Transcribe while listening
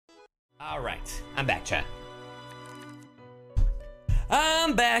All right, I'm back, chat.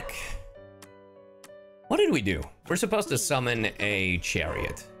 I'm back. What did we do? We're supposed to summon a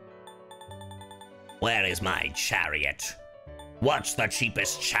chariot. Where is my chariot? What's the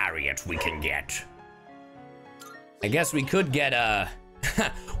cheapest chariot we can get? I guess we could get a...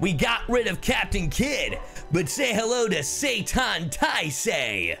 we got rid of Captain Kidd, but say hello to Seitan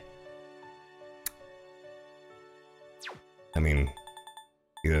Taisei. I mean,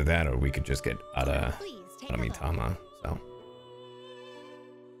 either that or we could just get Aramitama, so.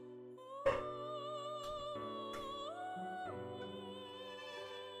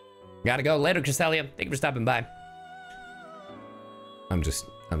 Gotta go. Later, Cresselia. Thank you for stopping by. I'm just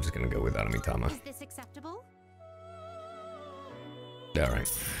gonna go with Aramitama. Is this acceptable? All right. May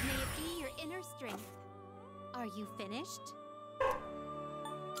it be your inner strength. Are you finished?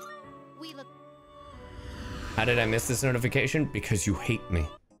 We look. How did I miss this notification? Because you hate me.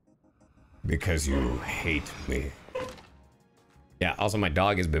 Because you hate me. Yeah, also my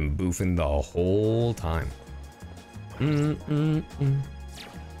dog has been boofing the whole time. Good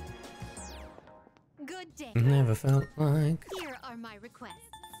day. Never felt like... Here are my requests.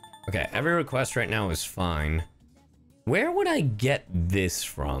 Okay, every request right now is fine. Where would I get this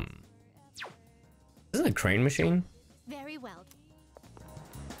from? Is it a crane machine? Very well.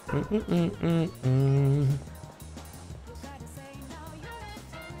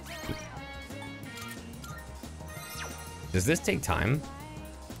 Does this take time?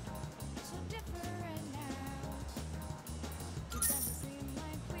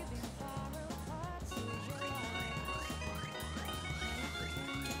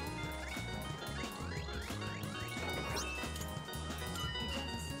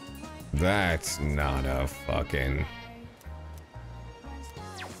 That's not a fucking...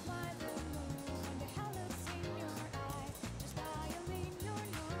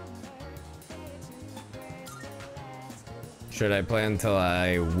 Should I play until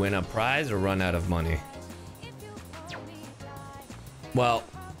I win a prize or run out of money? Well,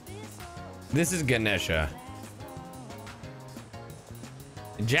 this is Ganesha.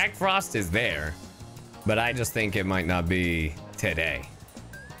 Jack Frost is there, but I just think it might not be today.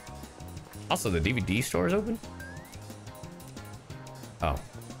 Also, the DVD store is open? Oh.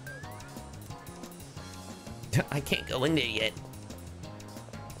 I can't go in there yet.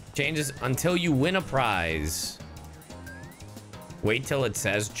 Changes until you win a prize. Wait till it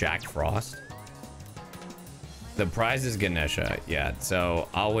says Jack Frost. The prize is Ganesha. Yeah, so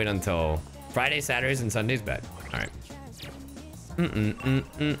I'll wait until Friday, Saturdays, and Sundays bed. All right.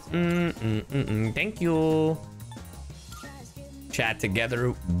 Thank you. Chat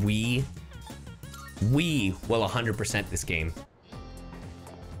together. We will 100% this game.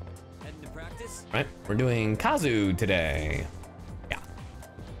 Heading to practice? Right, we're doing Kazu today. Yeah.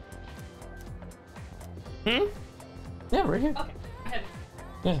 Yeah, right here. Okay. Ahead.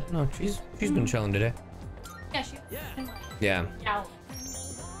 Yeah, no, she's been chilling today. Yeah, she. Yeah. Yeah.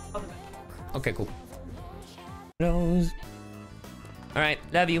 Okay, cool. Rose. All right,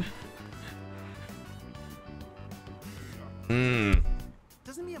 love you.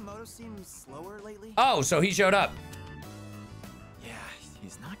 Doesn't Miyamoto seem slower lately? Oh, so he showed up. Yeah,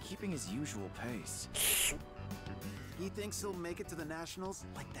 he's not keeping his usual pace. He thinks he'll make it to the Nationals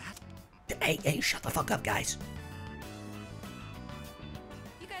like that? Hey, shut the fuck up, guys.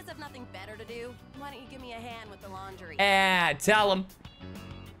 You guys have nothing better to do? Why don't you give me a hand with the laundry? Tell him.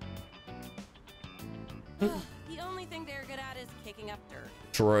 The only thing they're good at is kicking up dirt.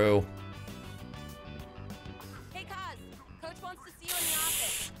 True. Hey, Kaz, Coach wants to see you in the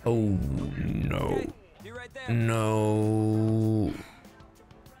office. Oh, no. Okay, be right there. No.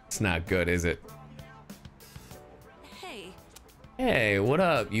 It's not good, is it? Hey. Hey, what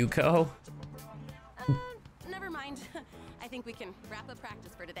up, Yuko? Never mind. I think we can wrap up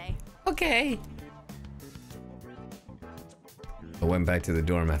practice for today. Okay. I went back to the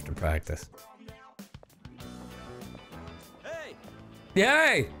dorm after practice. Hey!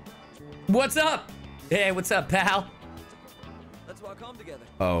 Hey! What's up? Hey, what's up, pal? Let's walk home together.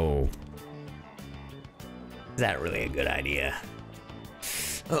 Oh. Is that really a good idea?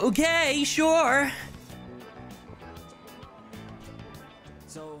 Okay, sure.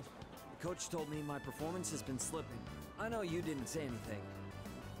 So, the coach told me my performance has been slipping. I know you didn't say anything.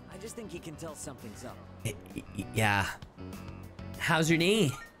 I just think he can tell something's up. Yeah. How's your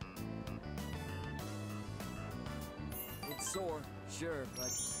knee? It's sore, sure,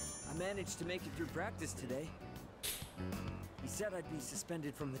 but I managed to make it through practice today. He said I'd be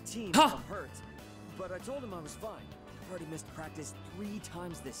suspended from the team if I'm hurt, but I told him I was fine. already missed practice 3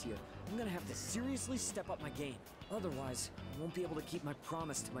 times this year. I'm gonna have to seriously step up my game. Otherwise, I won't be able to keep my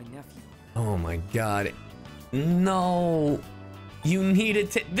promise to my nephew. Oh my god. No. You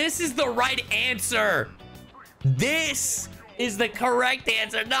needed to. This is the right answer. This is the correct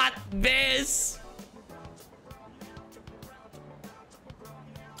answer, not this.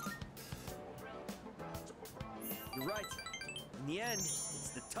 You're right. In the end, it's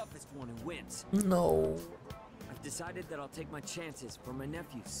the toughest one who wins. No. I've decided that I'll take my chances for my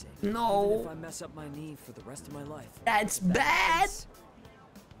nephew's sake. No. Even if I mess up my knee for the rest of my life. That's If that bad. happens,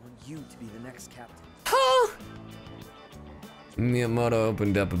 I want you to be the next captain. Huh? Miyamoto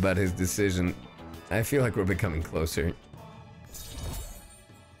opened up about his decision. I feel like we're becoming closer.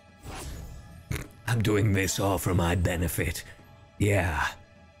 I'm doing this all for my benefit. Yeah,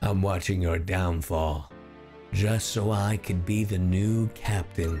 I'm watching your downfall. Just so I could be the new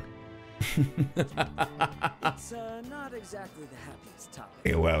captain. It's not exactly the happiest topic.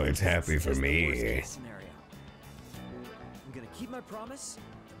 Yeah, well, it's happy It's for just the me. worst-case scenario. I'm gonna keep my promise,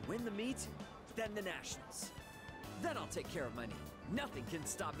 win the meet, then the nationals. Then I'll take care of my knee. Nothing can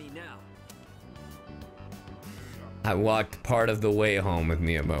stop me now. I walked part of the way home with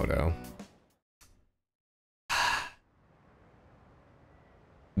Miyamoto.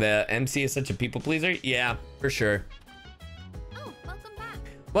 The MC is such a people pleaser? Yeah, for sure. Oh, welcome back.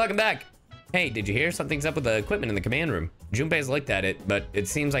 Welcome back. Hey, did you hear something's up with the equipment in the command room? Junpei's looked at it, but it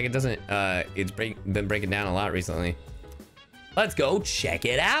seems like it doesn't, it's been breaking down a lot recently. Let's go check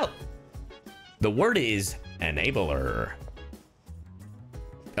it out. The word is enabler.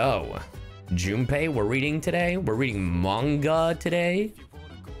 Oh, Junpei, we're reading today? We're reading manga today?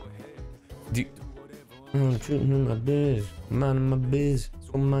 I'm treating my biz. Minding my biz.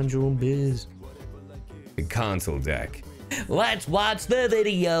 So mind your own biz. The console deck. Let's watch the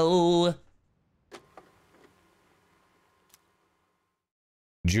video.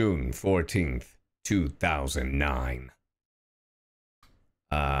 June 14th, 2009.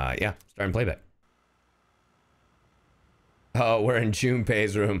 Yeah, starting playback. Oh, we're in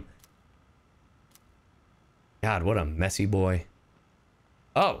Junpei's room. God, what a messy boy.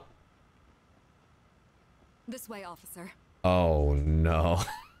 Oh. This way, officer. Oh, no.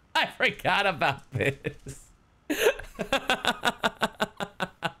 I forgot about this.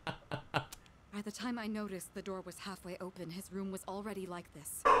 By the time I noticed the door was halfway open, his room was already like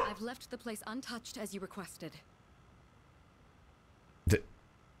this. I've left the place untouched as you requested.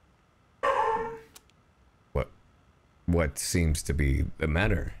 What seems to be the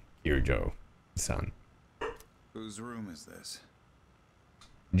matter, Kirjo-san? Whose room is this?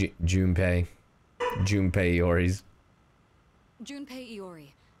 Junpei. Junpei Iori's. Junpei Iori,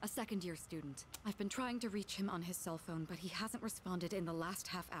 a second-year student. I've been trying to reach him on his cell phone, but he hasn't responded in the last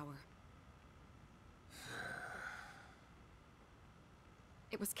half hour.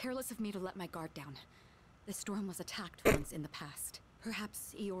 It was careless of me to let my guard down. The storm was attacked once in the past.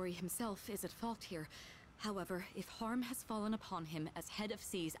 Perhaps Iori himself is at fault here. However, if harm has fallen upon him as head of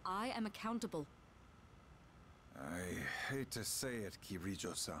Seas, I am accountable. I hate to say it,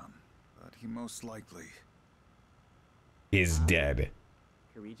 Kirijo-san, but he most likely Is dead.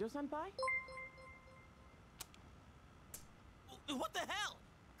 Kirijo-senpai? What the hell?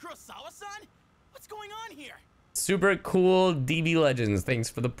 Kurosawa-san? What's going on here? Super cool DB Legends.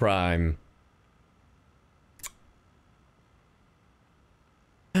 Thanks for the prime.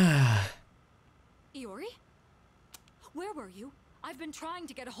 Iori? Where were you? I've been trying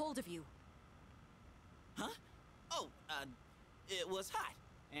to get a hold of you. Huh? Oh, it was hot,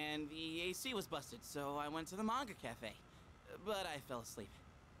 and the AC was busted, so I went to the manga cafe. But I fell asleep.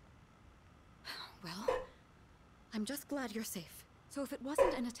 Well, I'm just glad you're safe. So if it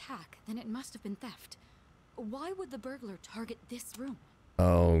wasn't an attack, then it must have been theft. Why would the burglar target this room?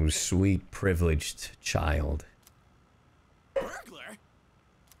 Oh, sweet privileged child. Burglar?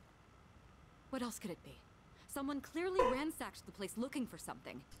 What else could it be? Someone clearly ransacked the place looking for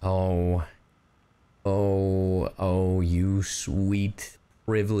something. Oh. Oh, you sweet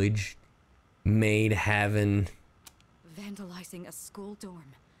privileged maid heaven. Vandalizing a school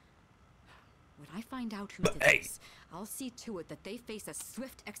dorm. When I find out who did this, I'll see to it that they face a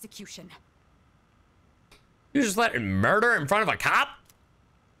swift execution. You just let him murder in front of a cop?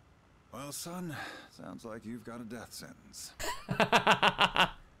 Well, son, sounds like you've got a death sentence.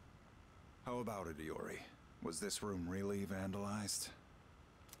 How about it, Iori? Was this room really vandalized?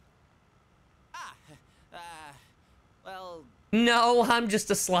 Well, No, I'm just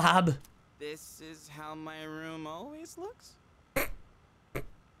a slob. this is how my room always looks?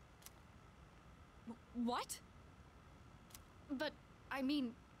 What? But, I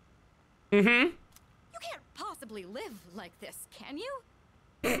mean... Mm-hmm. You can't possibly live like this, can you?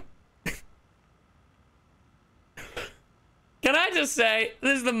 Can I just say,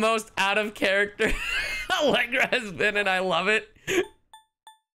 this is the most out of character Allegra has been, and I love it.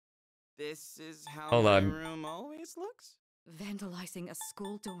 This is how Hold my on. room always looks? Vandalizing a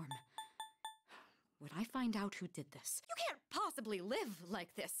school dorm. Would I find out who did this? You can't possibly live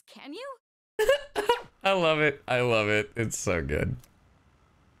like this, can you? I love it. I love it. It's so good.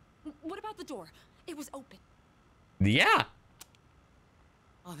 What about the door? It was open. Yeah.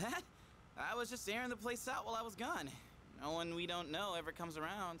 Oh, that? I was just airing the place out while I was gone. No one we don't know ever comes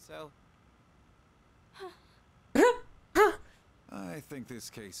around, so... I think this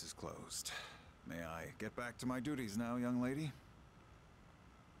case is closed. May I get back to my duties now, young lady?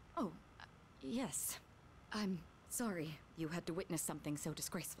 Oh, yes. I'm sorry you had to witness something so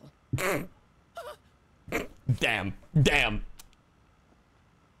disgraceful. Damn. Damn.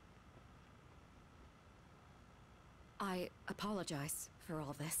 I apologize for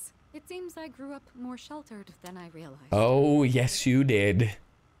all this. It seems I grew up more sheltered than I realized. Oh, yes, you did.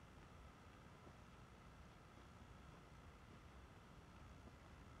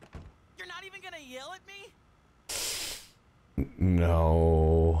 You're not even gonna yell at me?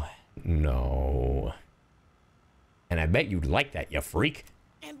 No. No. And I bet you'd like that, you freak.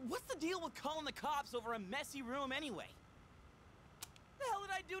 And what's the deal with calling the cops over a messy room anyway? What the hell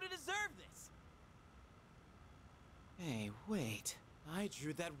did I do to deserve this? Hey, wait. I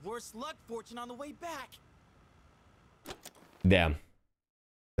drew that worst luck fortune on the way back. Damn.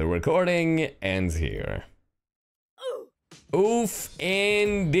 The recording ends here. Oof,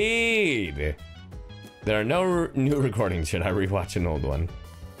 indeed. There are no new recordings. Should I rewatch an old one?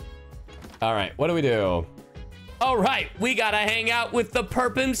 All right, what do we do? All right, we gotta hang out with the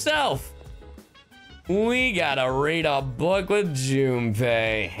perp himself. We gotta read a book with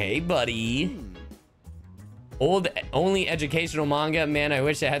Junpei. Hey, buddy. Old, only educational manga. Man, I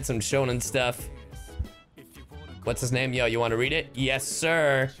wish I had some shonen stuff. What's his name? Yo, you want to read it? Yes,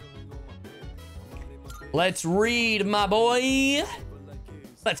 sir. Let's read, my boy.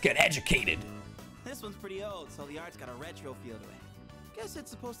 Let's get educated. This one's pretty old, so the art's got a retro feel to it. Guess it's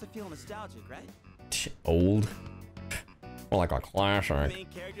supposed to feel nostalgic, right? Old. More like a The classic. main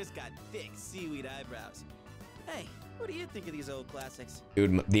character's got thick seaweed eyebrows. Hey, what do you think of these old classics?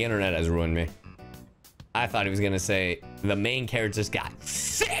 Dude, the internet has ruined me. I thought he was gonna say the main character's got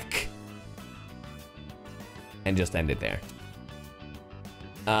sick and just end it there.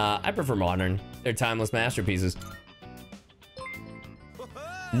 I prefer modern. They're timeless masterpieces.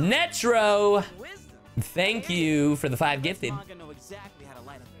 Netro, Wisdom. thank you for the 5 gifted. Manga know exactly how to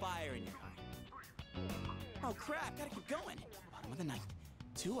light a fire in your heart. Oh crap, gotta keep going. Bottom of the ninth,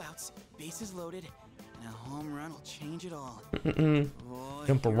 2 outs, bases loaded, and a home run will change it all. Boy,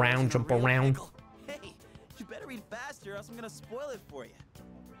 Jump you're around, in a jump real around. pickle. Hey, you better read faster, or else I'm gonna spoil it for you.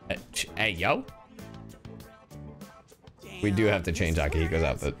 Hey, yo. Damn, We do have to this change is where it Akihiko's is.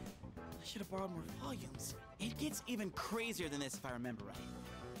 outfit. I should have borrowed more volumes. It gets even crazier than this if I remember right.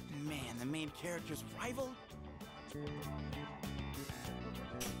 Man, the main character's rival?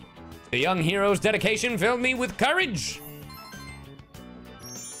 The young hero's dedication filled me with courage.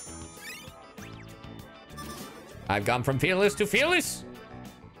 I've gone from fearless to fearless.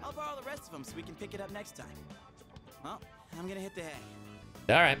 I'll borrow the rest of them so we can pick it up next time. Well, I'm gonna hit the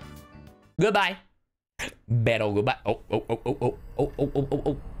hay. All right. Goodbye. Beto, goodbye.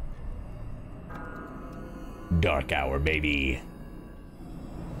 Oh. Dark hour, baby.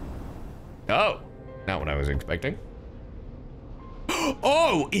 Oh, not what I was expecting.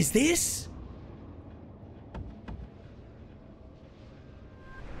 Oh, is this?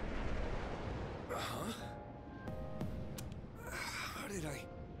 How did I...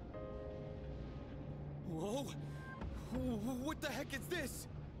 Whoa! What the heck is this?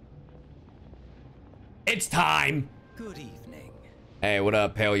 It's time. Good evening. Hey, what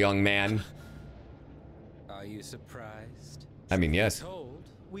up, pale young man? Are you surprised? I mean, yes. Told,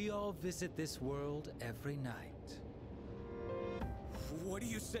 we all visit this world every night. What are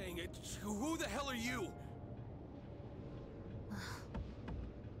you saying? Who the hell are you?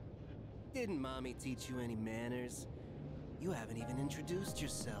 Didn't Mommy teach you any manners? You haven't even introduced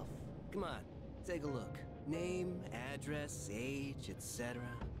yourself. Come on, take a look. Name, address, age, etc.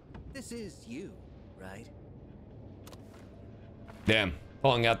 This is you, right? Damn,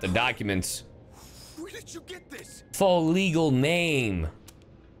 pulling out the documents. Where did you get this? Full legal name.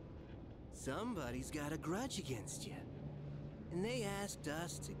 Somebody's got a grudge against you. And they asked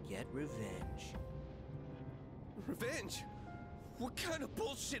us to get revenge. Revenge? What kind of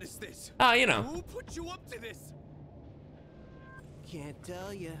bullshit is this? Oh, you know. Who put you up to this? Can't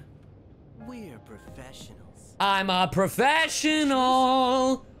tell you. We're professionals. I'm a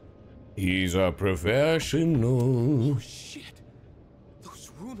professional. He's a professional. Oh, shit.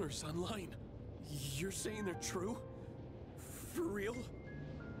 Those rumors online. You're saying they're true? For real?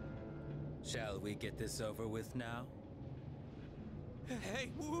 Shall we get this over with now?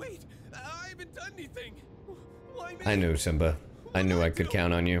 Hey, wait! I haven't done anything! Why me? I knew, Simba. I knew I could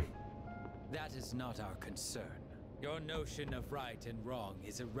count on you. That is not our concern. Your notion of right and wrong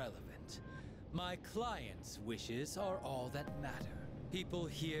is irrelevant. My client's wishes are all that matter. People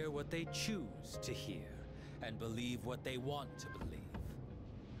hear what they choose to hear, and believe what they want to believe.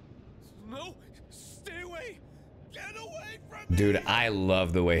 No! Stay away! Get away from me! Dude, I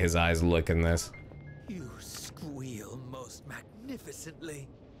love the way his eyes look in this. You squeal most magnificently.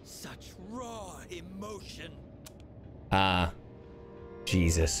 Such raw emotion.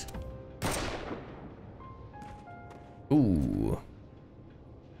 Jesus. Ooh.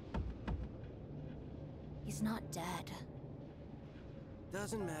 He's not dead.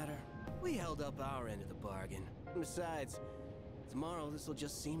 Doesn't matter. We held up our end of the bargain. Besides, tomorrow this will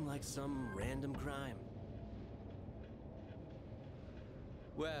just seem like some random crime.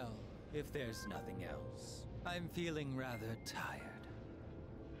 Well, if there's nothing else, I'm feeling rather tired.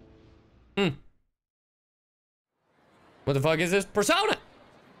 What the fuck is this? Persona!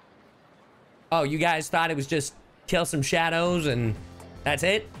 Oh, you guys thought it was just kill some shadows and that's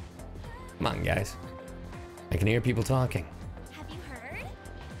it? Come on, guys. I can hear people talking. Have you heard?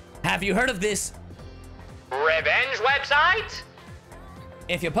 Have you heard of this revenge website?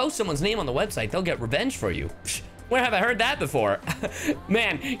 If you post someone's name on the website, they'll get revenge for you. Where have I heard that before?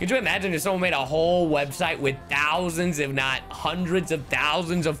 Man, could you imagine if someone made a whole website with thousands, if not hundreds of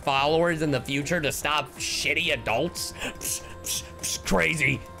thousands of followers in the future to stop shitty adults?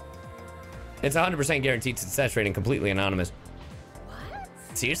 Crazy. It's 100% guaranteed success rate and completely anonymous. What?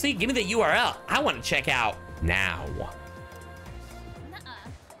 Seriously? Give me the URL. I want to check out now. Nuh-uh.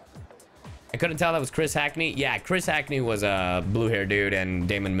 I couldn't tell that was Chris Hackney. Yeah, Chris Hackney was a blue hair dude and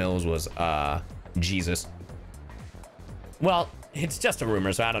Damon Mills was Jesus. Well, it's just a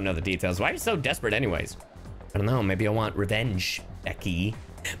rumor, so I don't know the details. Why are you so desperate anyways? I don't know. Maybe I want revenge, Becky.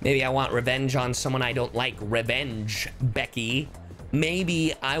 Maybe I want revenge on someone I don't like. Revenge, Becky.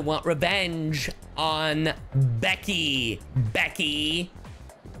 Maybe I want revenge on Becky. Becky.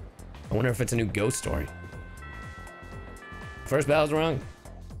 I wonder if it's a new ghost story. First bell's wrong.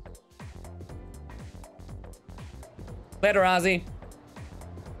 Later, Ozzy.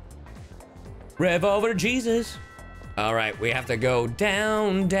 Rev over to Jesus. All right, we have to go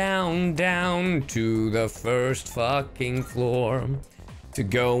down, down, down to the first fucking floor to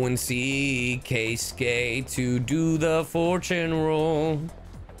go and see Keisuke to do the fortune roll.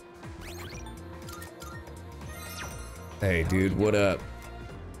 Hey, dude, what up?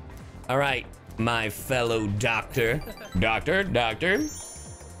 All right, my fellow doctor. Doctor.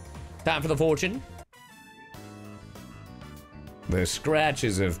 Time for the fortune. The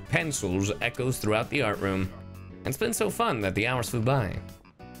scratches of pencils echoes throughout the art room. It's been so fun that the hours flew by.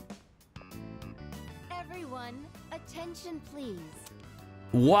 Everyone, attention please.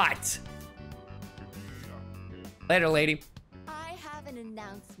 What? Later, lady. I have an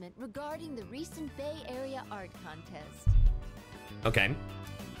announcement regarding the recent Bay Area art contest. Okay.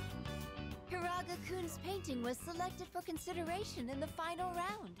 Hiraga-kun's painting was selected for consideration in the final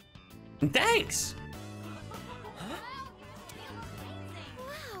round. Thanks. Wow.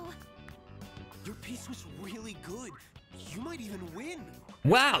 Your piece was really good. You might even win.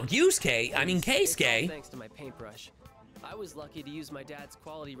 Wow, Keisuke. It's all Keisuke. thanks to my paintbrush. I was lucky to use my dad's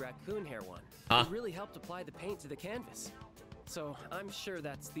quality raccoon hair one. Huh? It really helped apply the paint to the canvas. So I'm sure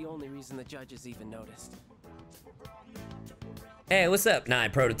that's the only reason the judges even noticed. Hey, what's up, Nye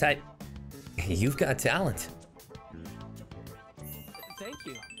Prototype? You've got talent. Thank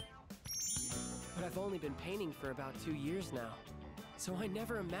you. But I've only been painting for about 2 years now. So I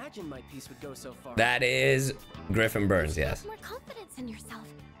never imagined my piece would go so far. That is Griffin Burns, yes. Have more confidence in yourself.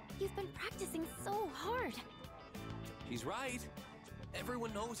 You've been practicing so hard. He's right.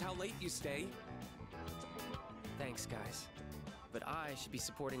 Everyone knows how late you stay. Thanks, guys. But I should be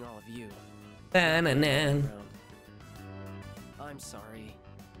supporting all of you. Na-na-na. I'm sorry.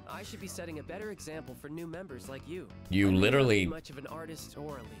 I should be setting a better example for new members like you. You I may not literally- be much of an artist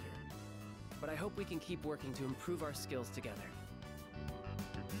or a leader, but I hope we can keep working to improve our skills together.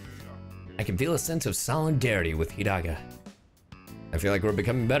 I can feel a sense of solidarity with Hiraga. I feel like we're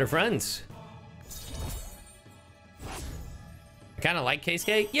becoming better friends. I kind of like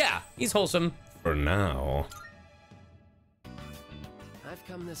Keisuke. Yeah, he's wholesome for now. I've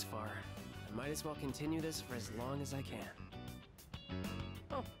come this far. I might as well continue this for as long as I can.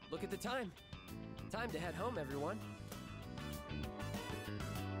 Oh, Wow, look at the time. Time to head home, everyone.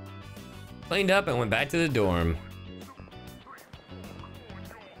 Cleaned up and went back to the dorm.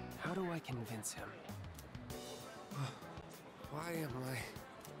 How do I convince him? Why am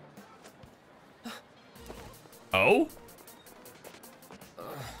I... Oh?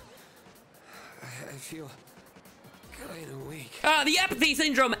 I feel kind of weak. Ah, the apathy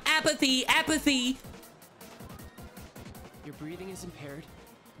syndrome. Apathy. Your breathing is impaired,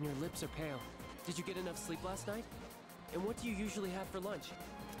 and your lips are pale. Did you get enough sleep last night? And what do you usually have for lunch?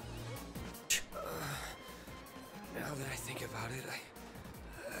 Now that I think about it,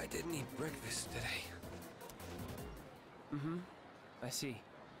 I didn't eat breakfast today. I see.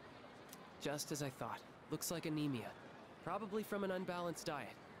 Just as I thought. Looks like anemia. Probably from an unbalanced diet.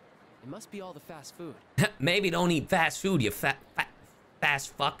 It must be all the fast food. Maybe don't eat fast food, you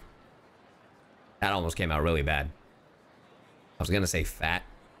fast fuck. That almost came out really bad. I was gonna say fat.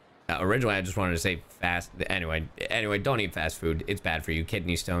 Originally, I just wanted to say fast. Anyway, don't eat fast food. It's bad for you.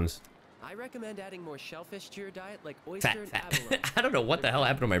 Kidney stones. I recommend adding more shellfish to your diet, like oyster and abalone. I don't know what the hell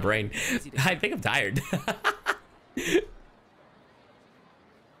happened to my brain. I think I'm tired.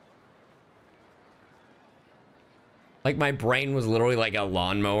 Like my brain was literally like a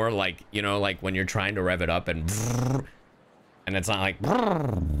lawnmower, like, you know, like when you're trying to rev it up and it's not like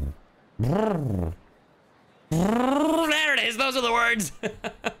there it is. Those are the words.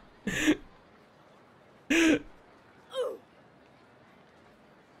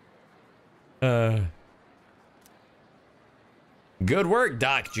 Good work,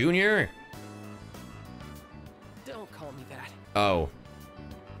 Doc Jr. Don't call me that. Oh.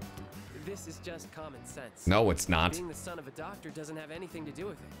 This is just common sense. No, it's not. Being the son of a doctor doesn't have anything to do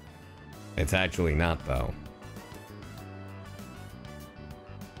with it. It's actually not, though.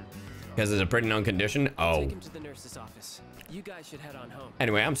 Because it's a pretty known condition? Oh. Take him to the nurse's office. You guys should head on home.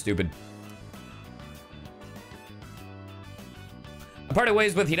 Anyway, I'm stupid. I parted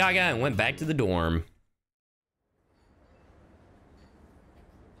ways with Hidaga and went back to the dorm.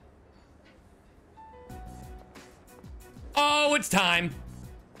 Oh, it's time.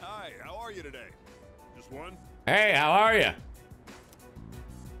 Hi, how are you today? Just one? Hey, how are you?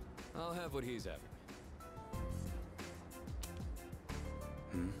 I'll have what he's having.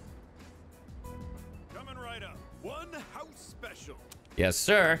 Coming right up. One house special. Yes,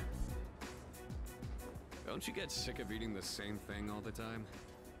 sir. Don't you get sick of eating the same thing all the time?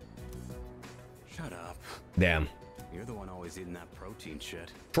 Shut up. Damn. You're the one always eating that protein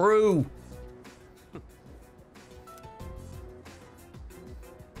shit. True.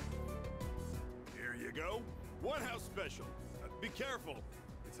 Here you go. One house special. Be careful.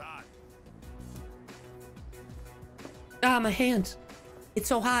 It's hot. Ah, my hands. It's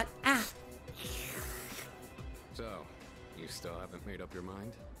so hot. Ah. So, you still haven't made up your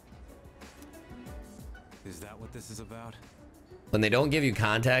mind? Is that what this is about? When they don't give you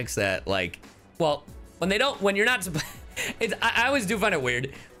context that, like, well, when you're not supposed, I always do find it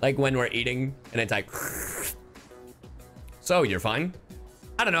weird, like when we're eating and it's like, so you're fine?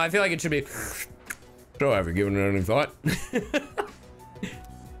 I don't know, I feel like it should be, so have you given it any thought? We've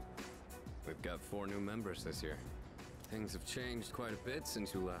got 4 new members this year. Things have changed quite a bit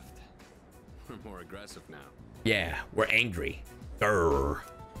since you left. We're more aggressive now. Yeah, we're angry. Grr.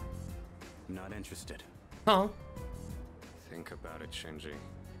 Not interested. Huh? Think about it, Shinji.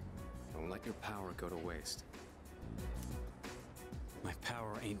 Don't let your power go to waste. My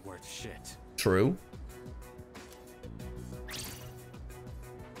power ain't worth shit. True.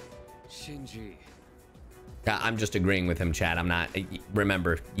 Shinji. I'm just agreeing with him, Chad. I'm not,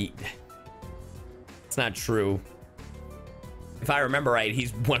 remember, it's not true. If I remember right,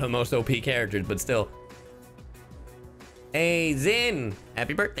 he's one of the most OP characters, but still. Hey, Zin,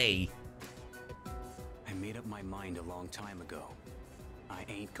 happy birthday. I made up my mind a long time ago. I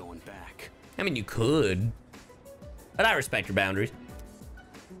ain't going back. I mean, you could, but I respect your boundaries.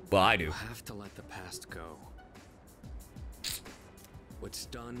 Well, I do. You have to let the past go. What's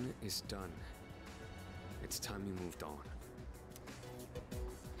done is done. It's time you moved on.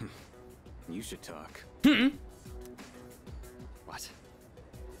 You should talk. What?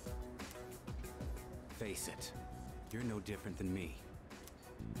 Face it. You're no different than me.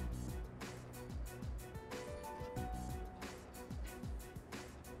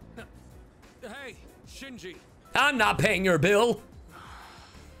 Hey, Shinji. I'm not paying your bill.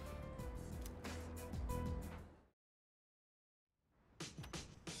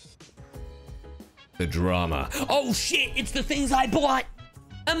 The drama. Oh shit, it's the things I bought.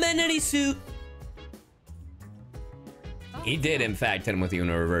 Amenity suit. He did, in fact, hit him with the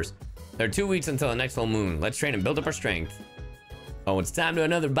Uno reverse. There are 2 weeks until the next full moon. Let's train and build up our strength. Oh, it's time to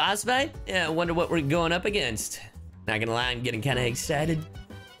another boss fight? Yeah, I wonder what we're going up against. Not gonna lie, I'm getting kind of excited.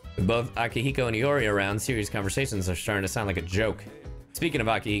 With both Akihiko and Iori around, serious conversations are starting to sound like a joke. Speaking of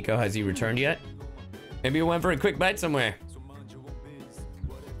Akihiko, has he returned yet? Maybe he went for a quick bite somewhere.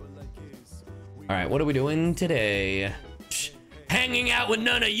 All right, what are we doing today? Hanging out with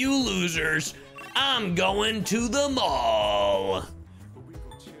none of you losers. I'm going to the mall.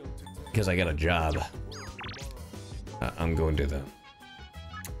 Because I got a job. I'm going to the...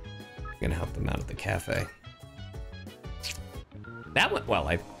 gonna help them out at the cafe. That went well,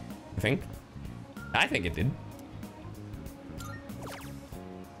 I think. I think it did.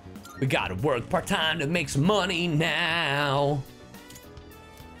 We gotta work part-time to make some money now.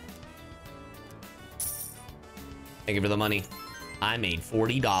 Thank you for the money. I made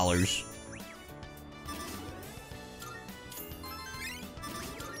 $40.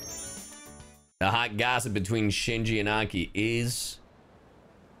 The hot gossip between Shinji and Aki is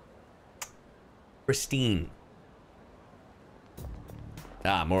pristine.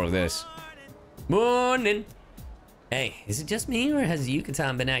 Ah, more of this. Morning. Hey, is it just me or has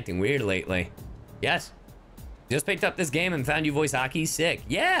Yuka-tan been acting weird lately? Yes. Just picked up this game and found you voice Aki. Sick.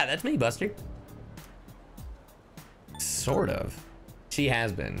 Yeah, that's me, Buster. Sort of. She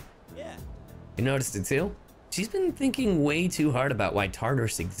has been. Yeah. You noticed it too? She's been thinking way too hard about why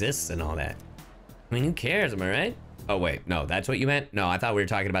Tartarus exists and all that. I mean, who cares, am I right? Oh, wait, no, that's what you meant? No, I thought we were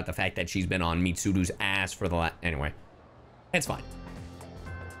talking about the fact that she's been on Mitsuru's ass for the last... Anyway, it's fine.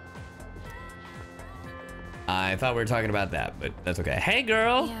 I thought we were talking about that, but that's okay. Hey,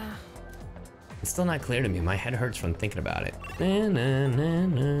 girl! Yeah. It's still not clear to me. My head hurts from thinking about it. Na, na, na,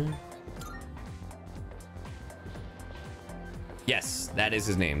 na. Yes, that is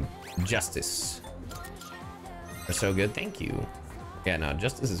his name. Justice. You're so good, thank you. Yeah, no,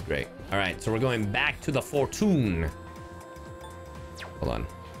 Justice is great. All right, so we're going back to the Fortune. Hold on.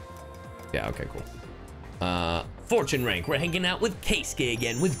 Yeah, okay, cool. Fortune rank. We're hanging out with Keisuke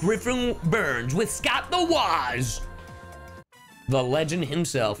again, with Griffin Burns, with Scott the Waz. The legend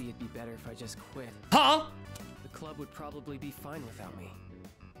himself. Maybe it'd be better if I just quit. Huh? The club would probably be fine without me.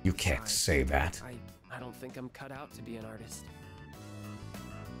 You can't say that. I don't think I'm cut out to be an artist.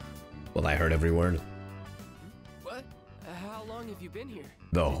 Well, I heard every word. What? How long have you been here?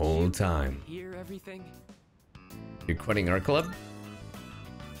 The Did whole you time. Hear everything? You're quitting our club?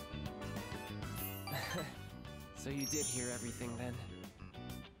 So you did hear everything then?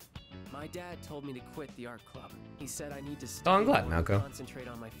 My dad told me to quit the art club. He said I need to study I'm glad, more and Malco. concentrate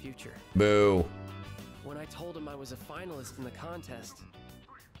on my future. Boo. When I told him I was a finalist in the contest,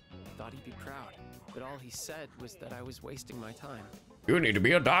 I thought he'd be proud. But all he said was that I was wasting my time. You need to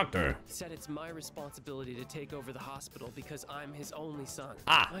be a doctor. He said it's my responsibility to take over the hospital because I'm his only son.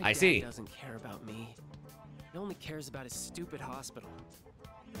 Ah, my I dad see. Doesn't care about me. He only cares about his stupid hospital.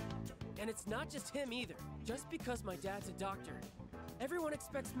 And it's not just him either. Just because my dad's a doctor, everyone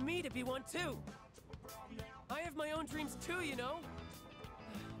expects me to be one too. I have my own dreams too, you know?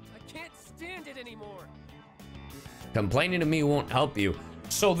 I can't stand it anymore. Complaining to me won't help you.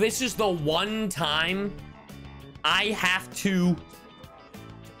 So this is the one time I have to...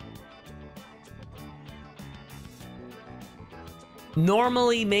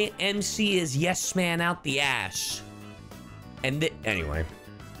 Normally, MC is yes man out the ass. And anyway.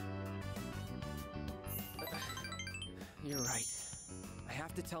 You're right. I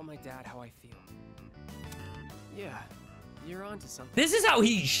have to tell my dad how I feel. Yeah, you're onto something. This is how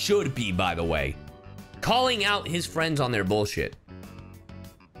he should be, by the way. Calling out his friends on their bullshit.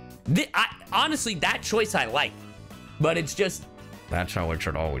 Honestly, that choice I like. But it's just... That's how it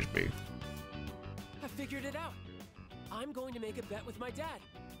should always be. I figured it out. I'm going to make a bet with my dad.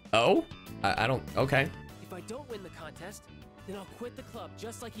 Oh? I don't... Okay. If I don't win the contest, then I'll quit the club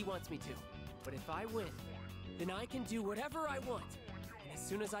just like he wants me to. But if I win, then I can do whatever I want. And as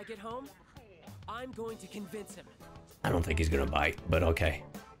soon as I get home, I'm going to convince him. I don't think he's gonna bite, but okay.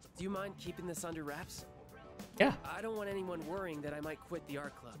 Do you mind keeping this under wraps? Yeah. I don't want anyone worrying that I might quit the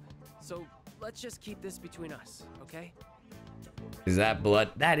art club. So let's just keep this between us, okay? Is that blood?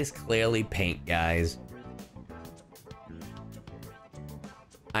 That is clearly paint, guys.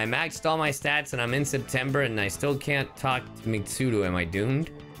 I maxed all my stats and I'm in September and I still can't talk to Mitsuru. Am I doomed?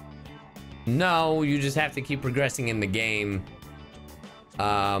 No, you just have to keep progressing in the game.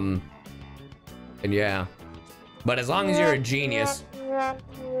 And yeah. But as long as you're a genius.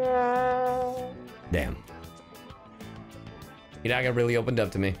 Damn. Hidaka really opened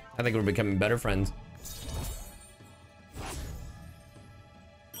up to me. I think we're becoming better friends.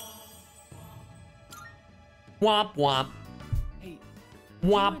 Womp womp. Hey, Womp do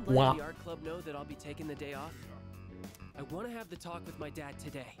you mind letting womp. the art club know that I'll be taking the day off? I want to have the talk with my dad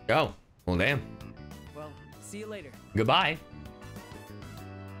today. Oh, well, damn. Well, see you later. Goodbye.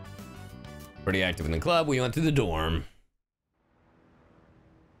 Pretty active in the club. We went to the dorm.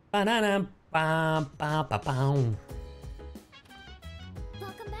 Welcome back.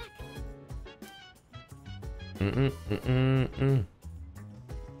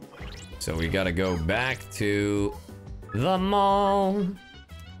 So we gotta go back to the mall.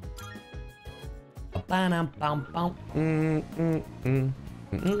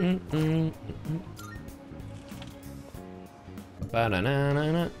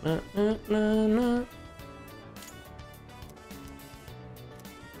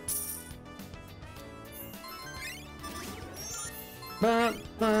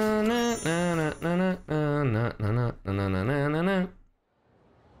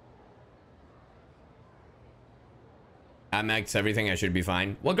 I maxed everything. I should be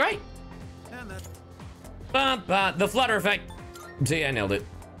fine. Well, great. The flutter effect. See, I nailed it.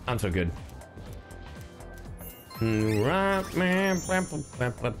 I'm so good. And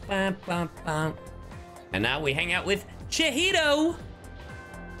now we hang out with Chihiro.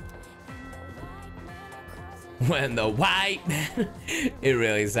 When the white man, it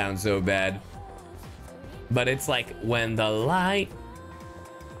really sounds so bad. But it's like when the light,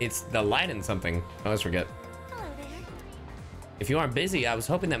 it's the light in something. I always forget. If you aren't busy, I was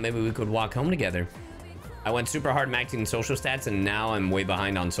hoping that maybe we could walk home together. I went super hard maxing social stats and now I'm way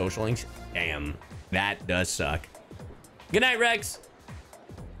behind on social links. Damn, that does suck. Good night, Rex.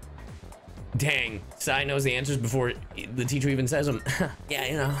 Dang, Sai knows the answers before the teacher even says them. Yeah,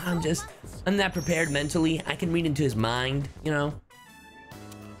 you know, I'm not prepared mentally. I can read into his mind, you know.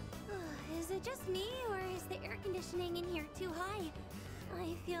 Is it just me, or is the air conditioning in here too high?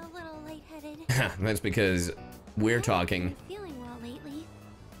 I feel a little lightheaded. That's because we're talking. I'm feeling well lately.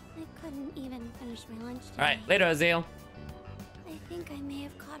 I couldn't even finish my lunch today. All right, later, Azale. I think I may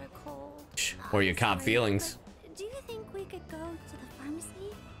have caught a cold. Or your cop feelings. Do you think we could go to the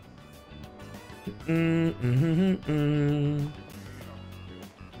pharmacy? I'm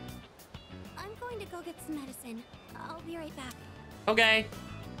going to go get some medicine. I'll be right back. Okay.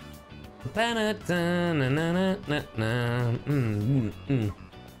 Oh,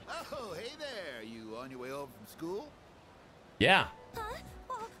 hey there. You on your way home from school? Yeah. Huh?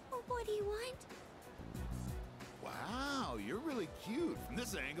 What do you want? Wow, you're really cute. From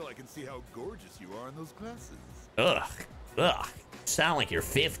this angle, I can see how gorgeous you are in those glasses. Ugh. Sound like you're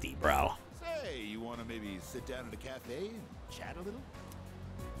 50, bro. Say, you want to maybe sit down at a cafe and chat a little?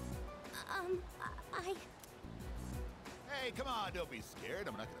 Hey, come on, don't be scared.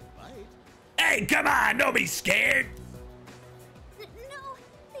 I'm not gonna fight. Hey, come on, don't be scared. No,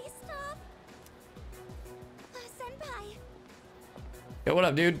 please stop. Senpai. Yo, what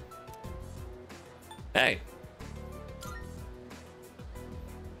up, dude? Hey.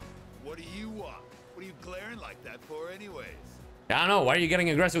 What do you want? What are you glaring like that for anyways? I don't know. Why are you getting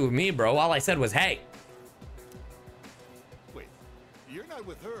aggressive with me, bro? All I said was, hey. Wait, you're not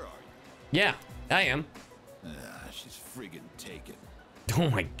with her, are you? Yeah, I am. She's friggin' taken. Oh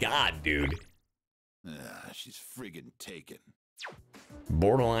my god, dude. She's friggin' taken.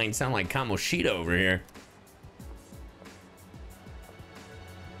 Borderline sound like Kamoshida over here.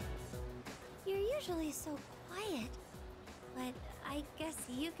 You're usually so quiet, but I guess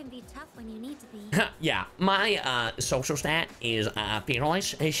you can be tough when you need to be. Yeah, my social stat is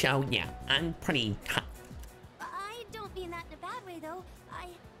fearless, so yeah, I'm pretty tough. I don't mean that in a bad way, though.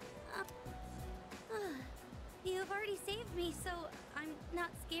 You've already saved me, so I'm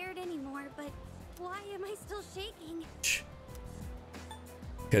not scared anymore, but why am I still shaking?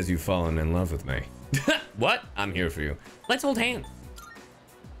 Because you've fallen in love with me. What? I'm here for you. Let's hold hands.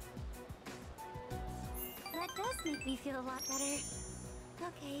 That does make me feel a lot better.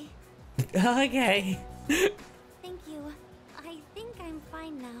 Okay. Okay. Thank you. I think I'm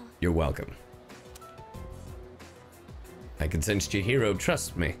fine now. You're welcome. I can sense Chihiro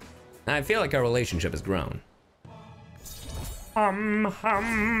trusts me. I feel like our relationship has grown.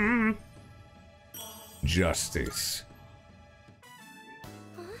 Justice.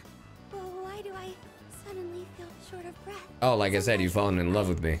 Huh? Well, why do I suddenly feel short of breath? Oh, like I said, you've fallen in love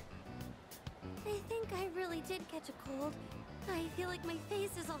with me. I think I really did catch a cold. I feel like my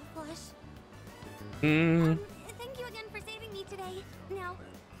face is all flush. Thank you again for saving me today. Now,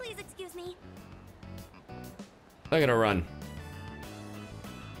 please excuse me. Look at her run.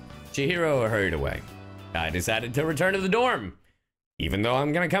 Chihiro hurried away. I decided to return to the dorm, even though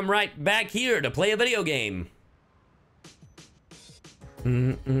I'm gonna come right back here to play a video game.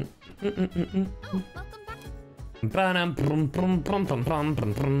 Welcome back.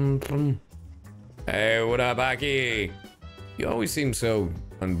 Hey, what up, Aki? You always seem so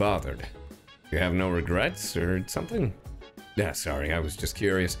unbothered. You have no regrets or something? Yeah, sorry, I was just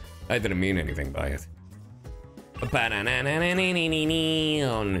curious. I didn't mean anything by it. On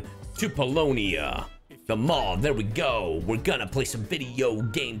to Polonia. The mall, there we go. We're gonna play some video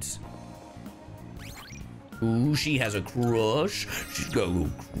games. Ooh, she has a crush. She's got a little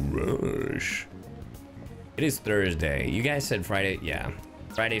crush. It is Thursday. You guys said Friday? Yeah.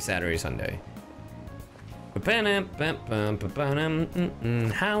 Friday, Saturday, Sunday.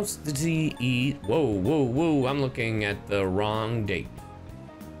 House did he eat? Whoa, whoa, whoa. I'm looking at the wrong date.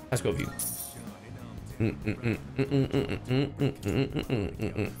 Let's go view.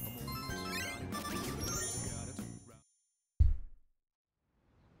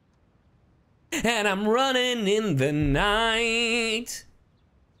 And I'm running in the night.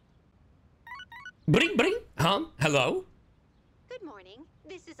 Bring, bring. Huh? Hello? Good morning.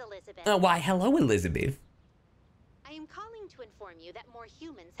 This is Elizabeth. Why, hello, Elizabeth. I am calling to inform you that more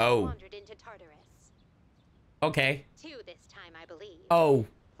humans have wandered into Tartarus. Okay. 2 this time, I believe. Oh.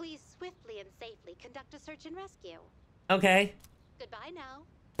 Please swiftly and safely conduct a search and rescue. Okay. Goodbye now.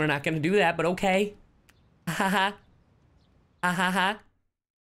 We're not gonna do that, but okay. Ha ha ha. Ha ha ha.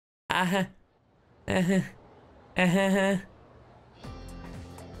 Ha ha.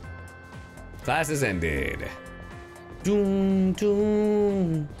 Class is ended. Doom,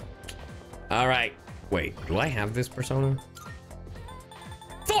 doom. All right. Wait, do I have this persona?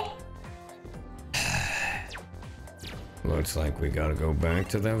 Fuck! Looks like we gotta go back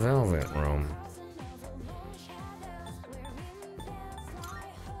to the Velvet Room.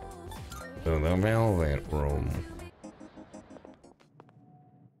 To the Velvet Room.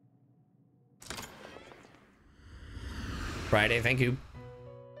 Friday, thank you.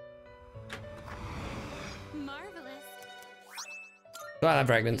 Marvelous. Twilight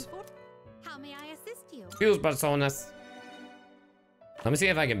fragments. How may I assist you? Fuse personas. Let me see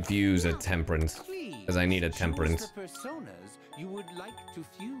if I can fuse a temperance. Because I need a temperance. The personas you would like to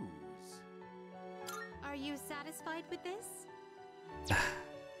fuse. Are you satisfied with this?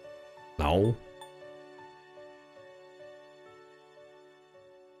 No.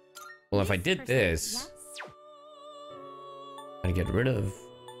 Well, if I did this, Yes. I'd get rid of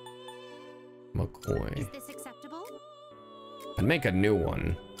McCoy. Is this acceptable? I'd make a new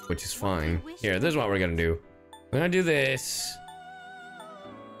one, which is fine. Here, this is what we're gonna do. We're gonna do this.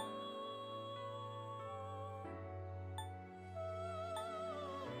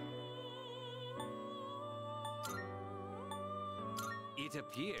 It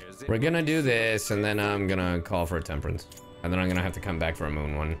appears We're gonna do this, and then I'm gonna call for a temperance. And then I'm gonna have to come back for a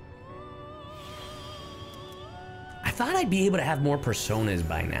moon one. I thought I'd be able to have more personas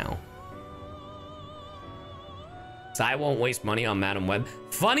by now. So I won't waste money on Madam Web.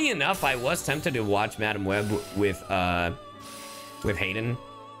 Funny enough, I was tempted to watch Madam Web with Hayden.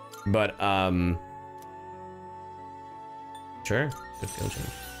 But, sure, good feel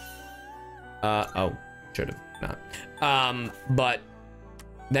change. Oh, should've not. But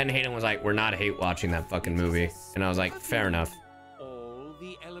then Hayden was like, we're not hate watching that fucking movie. And I was like, fair enough. all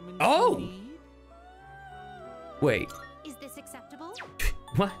the elements Oh! you need? Wait. Is this acceptable?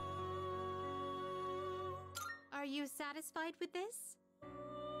 What? Are you satisfied with this?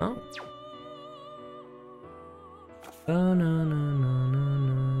 Oh. Oh, no, no, no, no,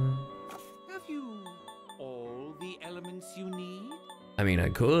 no. Have you all the elements you need? I mean, I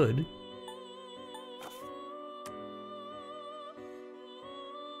could.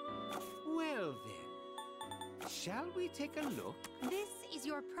 Well then, shall we take a look? This is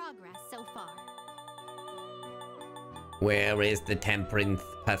your progress so far. Where is the temperance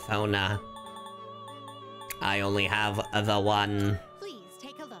persona? I only have the one. Please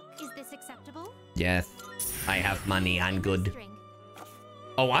take a look. Is this acceptable? Yes, I have money. I'm good.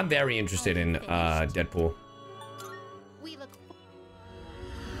 Oh, I'm very interested in Deadpool. We look.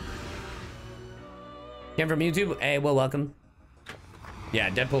 Came from YouTube. Hey, well, welcome.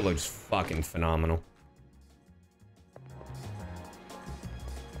 Yeah, Deadpool looks fucking phenomenal.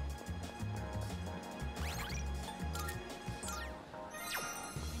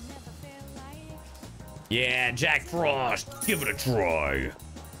 Yeah, Jack Frost, give it a try.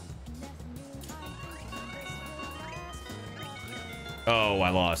 Oh, I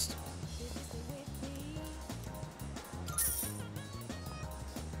lost.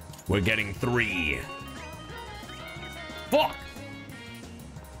 We're getting 3. Fuck!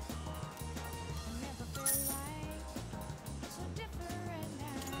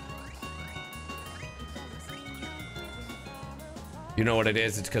 You know what it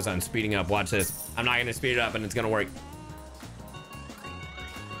is? It's because I'm speeding up. Watch this. I'm not gonna speed it up and it's gonna work.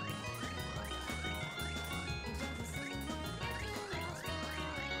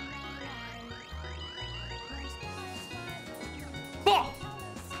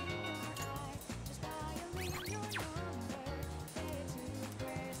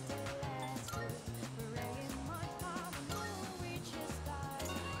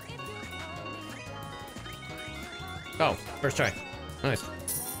 Oh, first try. Nice.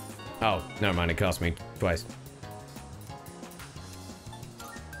 Oh, never mind. It cost me twice.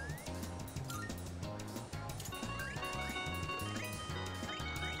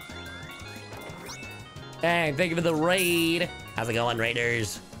 Hey, thank you for the raid. How's it going,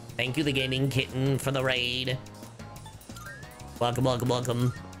 raiders? Thank you, the gaming kitten, for the raid. Welcome, welcome,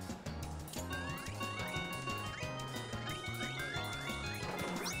 welcome.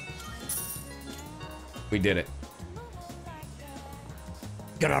 We did it.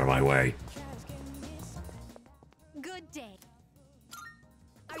 Get out of my way. Good day.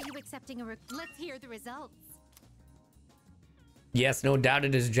 Are you accepting a let's hear the results. Yes, no doubt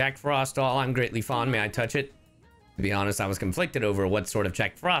it is Jack Frost doll. I'm greatly fond. May I touch it? To be honest, I was conflicted over what sort of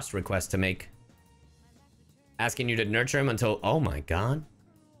Jack Frost request to make. Asking you to nurture him until... Oh my god.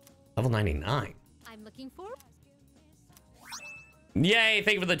 Level 99. I'm looking forward. Yay,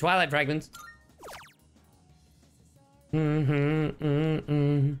 thank you for the Twilight Fragments.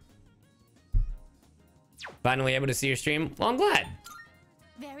 Finally able to see your stream? Well, I'm glad.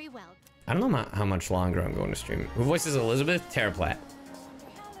 Very well. I don't know how much longer I'm going to stream. Who voices Elizabeth? Terraplat.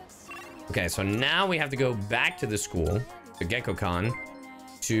 Okay, so now we have to go back to the school, to GeckoCon,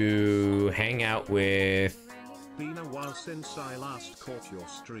 to hang out with... Been a while since I last caught your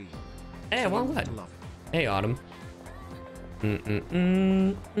stream. Hey, well, I'm glad. Hey, Autumn.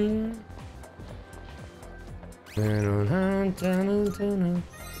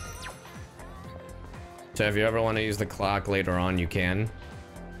 So if you ever want to use the clock later on, you can.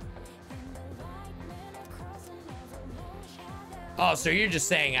 Oh, so you're just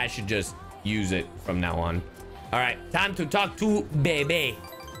saying I should just use it from now on. All right, time to talk to Bebe.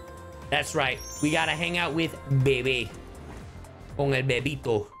 That's right, we gotta hang out with Bebe. Con el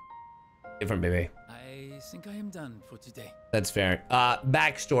bebito. Different Bebe. I think I am done for today. That's fair.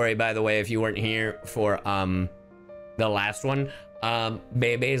 Backstory, by the way, if you weren't here for the last one,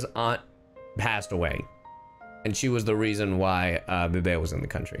 Bebe's aunt passed away, and she was the reason why Bebe was in the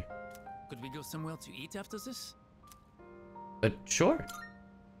country. Could we go somewhere to eat after this? Sure.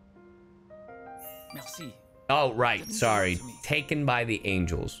 Merci. Oh, right. Sorry. Taken by the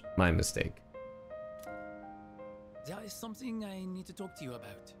angels. My mistake. There is something I need to talk to you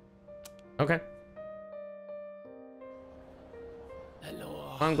about. Okay.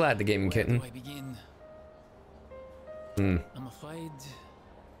 Hello. I'm glad the gaming kitten. Where do I begin? I'm afraid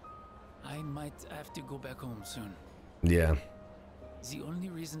I might have to go back home soon. Yeah. The only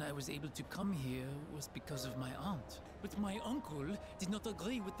reason I was able to come here was because of my aunt. But my uncle did not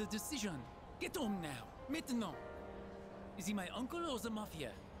agree with the decision. Get home now. Maintenant. Is he my uncle or the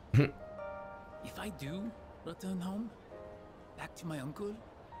mafia? If I do return home, back to my uncle,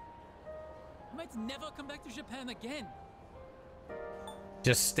 I might never come back to Japan again.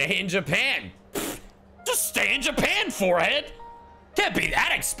 Just stay in Japan. Just stay in Japan, forehead. Can't be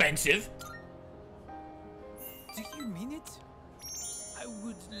that expensive. Do you mean it? I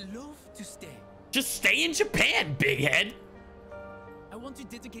would love to stay. Just stay in Japan, big head. I want to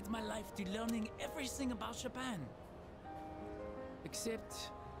dedicate my life to learning everything about Japan.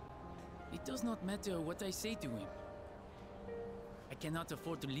 Except, it does not matter what I say to him. I cannot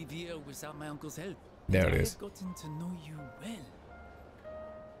afford to live here without my uncle's help. There it I is. have gotten to know you well.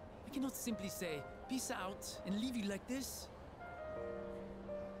 I cannot simply say, peace out, and leave you like this.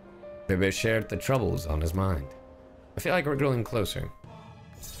 Bebe shared the troubles on his mind. I feel like we're growing closer.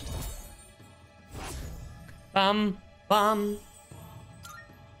 Bum.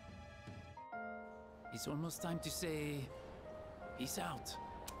 It's almost time to say, peace out.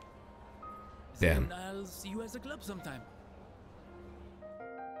 Damn. Then I'll see you at the club sometime.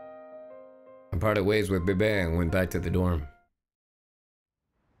 I parted ways with Bebe and went back to the dorm.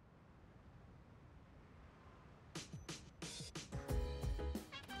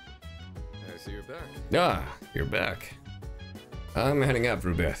 I see you're back. Ah, you're back. I'm heading out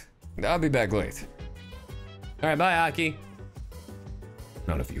for a bit. I'll be back late. Alright, bye, Aki.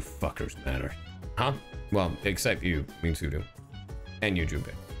 None of you fuckers matter. Huh? Well, except you, Mintsudu. And you,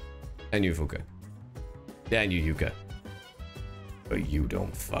 Junpei. And you, Fuka. And you, Yuka. But you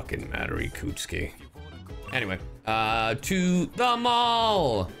don't fucking matter, Ikutsuki. Anyway, to the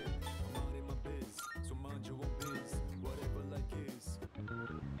mall!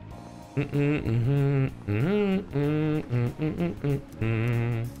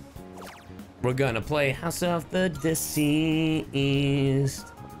 We're gonna play House of the Deceased.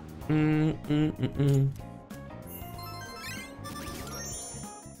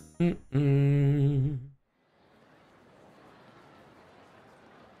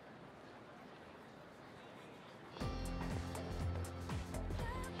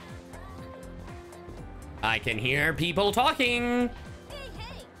 I can hear people talking.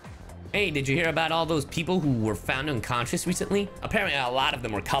 Hey, did you hear about all those people who were found unconscious recently? Apparently a lot of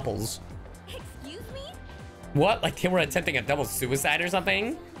them were couples. Excuse me? What? Like they were attempting a double suicide or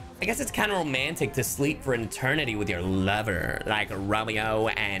something? I guess it's kind of romantic to sleep for an eternity with your lover, like Romeo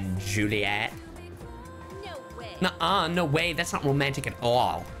and Juliet. No way. Nuh-uh, no way. That's not romantic at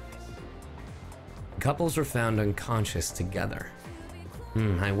all. Couples were found unconscious together.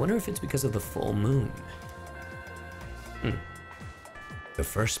 I wonder if it's because of the full moon. The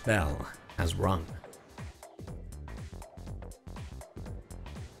first bell has rung.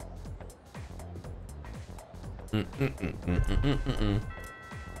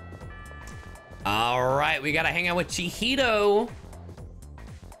 All right, we gotta hang out with Chihito.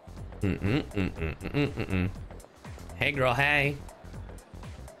 Hey, girl, hey.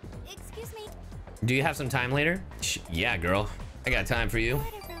 Excuse me. Do you have some time later? Yeah, girl. I got time for you.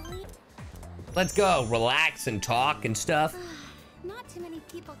 Let's go. Relax and talk and stuff. Not too many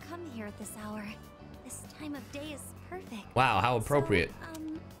people come here at this hour. This time of day is perfect. Wow, how appropriate. So,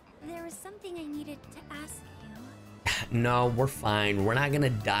 there was something I needed to ask you. No, we're fine. We're not gonna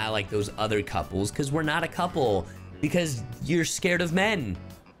die like those other couples because we're not a couple. Because you're scared of men.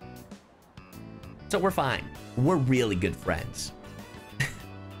 So we're fine. We're really good friends.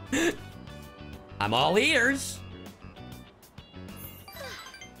 I'm all ears.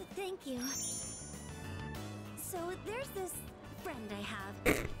 Thank you. So there's this friend I have.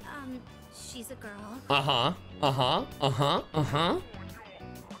 She's a girl.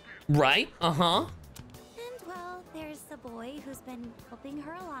 Right, And well, there's a boy who's been helping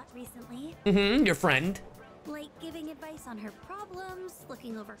her a lot recently. Your friend. Like giving advice on her problems,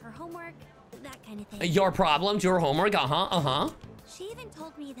 looking over her homework, that kind of thing. Your problems, your homework, She even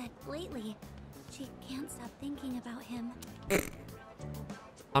told me that lately, she can't stop thinking about him. I'm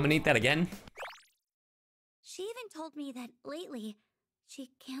gonna need that again. She even told me that lately,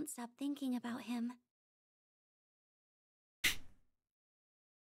 she can't stop thinking about him.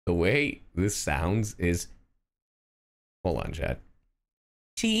 The way this sounds is... Hold on, chat.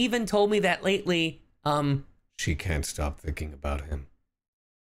 She even told me that lately, she can't stop thinking about him.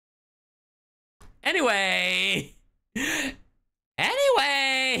 Anyway!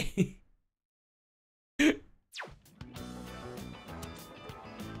 Anyway!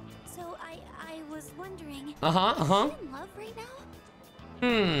 So I was wondering... Is she in love right now?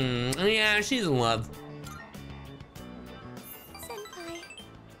 Yeah, she's in love.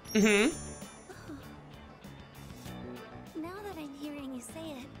 Senpai. Now that I'm hearing you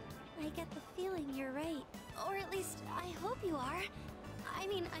say it, I get the feeling you're right. Or at least, I hope you are. I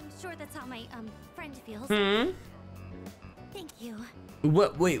mean, I'm sure that's how my, friend feels. Thank you.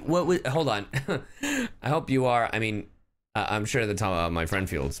 What, wait, what, hold on. I hope you are, I mean, I'm sure that's how my friend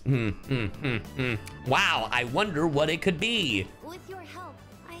feels. Wow, I wonder what it could be. With your help,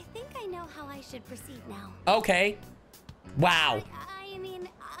 I think I know how I should proceed now. Okay. Wow. I mean,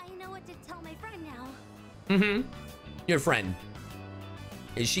 I know what to tell my friend now. Your friend.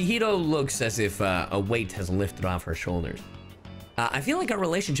 Chihito looks as if a weight has lifted off her shoulders. I feel like our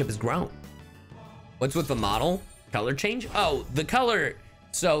relationship has grown. What's with the model? Color change? Oh, the color.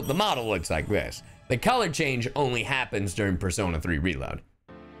 So the model looks like this. The color change only happens during Persona 3 Reload.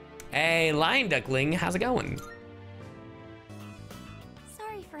 Hey, Lion Duckling, how's it going?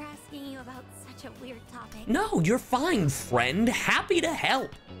 Sorry for asking you about such a weird topic. No, you're fine, friend. Happy to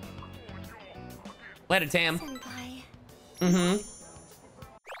help. Later, Tam. Senpai.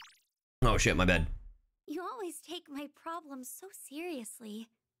 Oh shit, my bad. You always take my problems so seriously.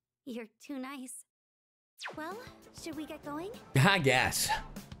 You're too nice. Well, should we get going? I guess.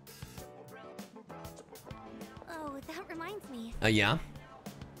 Oh, that reminds me. Yeah?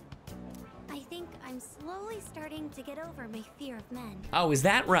 I think I'm slowly starting to get over my fear of men. Oh, is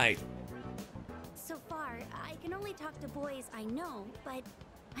that right? So far, I can only talk to boys I know, but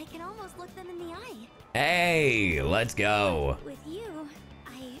I can almost look them in the eye. Hey, let's go. With you,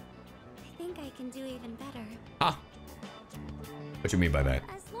 I think I can do even better. Huh? What you mean by that?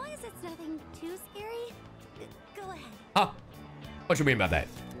 As long as it's nothing too scary, go ahead. Huh? What you mean by that?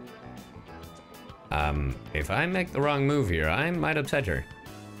 If I make the wrong move here, I might upset her.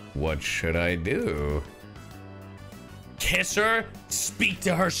 What should I do? Kiss her? Speak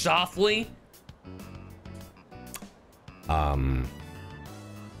to her softly? I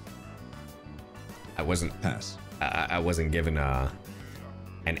wasn't pass. I wasn't given an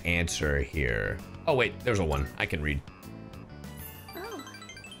answer here. Oh wait, there's a one I can read. Oh.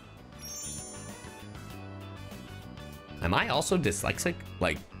 Am I also dyslexic?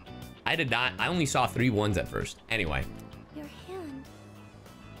 Like, I only saw 3 ones at first. Anyway. Your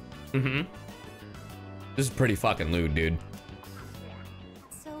hand. This is pretty fucking lewd, dude.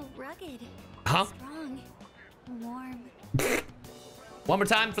 It's so rugged. Huh? Strong. Warm. One more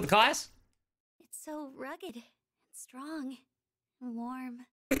time for the class. It's so rugged. Strong. Warm.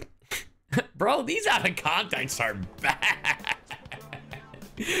 Bro, these out of context are bad.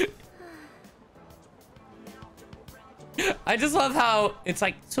 I just love how it's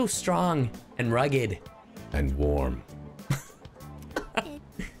like so strong and rugged and warm.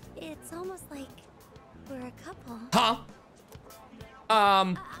 It's almost like we're a couple. Huh?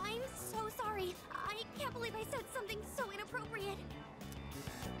 I'm so sorry. I can't believe I said something so inappropriate.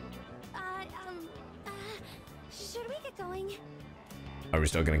 Should we get going? Are we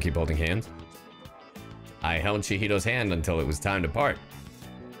still gonna keep holding hands? I held Chihito's hand until it was time to part,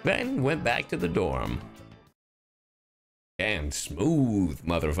 then went back to the dorm. And smooth,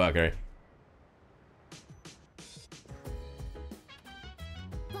 motherfucker.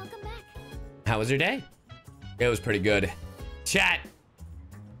 Welcome back. How was your day? It was pretty good. Chat,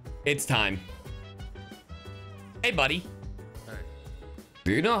 it's time. Hey, buddy. Hey.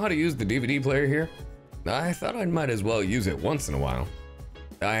 Do you know how to use the DVD player here? I thought I might as well use it once in a while.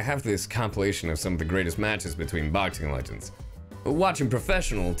 I have this compilation of some of the greatest matches between boxing legends. Watching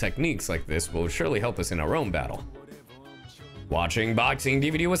professional techniques like this will surely help us in our own battle. Watching boxing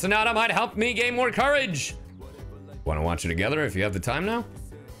DVD with Sonata might help me gain more courage. Want to watch it together if you have the time now?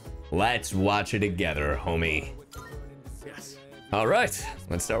 Let's watch it together, homie. Yes. All right,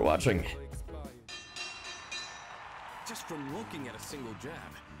 let's start watching. Just from looking at a single jab,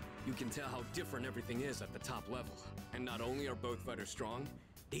 you can tell how different everything is at the top level. And not only are both fighters strong,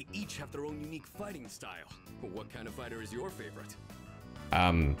 they each have their own unique fighting style. What kind of fighter is your favorite?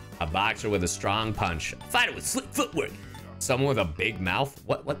 A boxer with a strong punch. A fighter with slick footwork. Someone with a big mouth.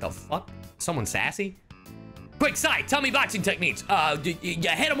 What the fuck? Someone sassy? Quick side, tell me boxing techniques. You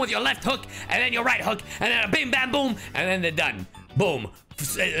hit them with your left hook, and then your right hook, and then a bim bam boom, and then they're done. Boom.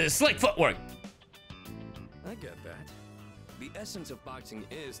 Slick footwork. I get that. The essence of boxing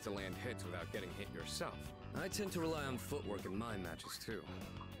is to land hits without getting hit yourself. I tend to rely on footwork in my matches too.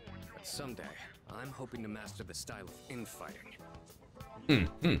 But someday, I'm hoping to master the style of infighting. Now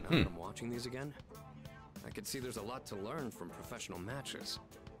that I'm watching these again, I could see there's a lot to learn from professional matches.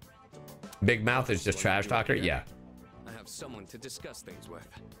 Big mouth is just trash talker? Yeah. I have someone to discuss things with.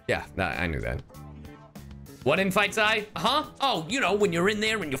 Yeah, I knew that. What infights I? Huh? Oh, you know, when you're in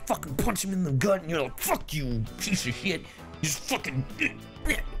there and you fucking punch him in the gut and you're like, fuck you, piece of shit. You just fucking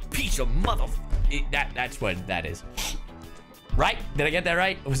piece of mother. That's what that is. Right? Did I get that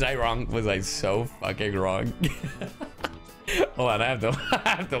right? Was I wrong? Was I so fucking wrong? Hold on, I have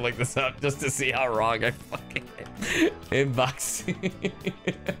to look this up just to see how wrong I fucking am. Inboxing.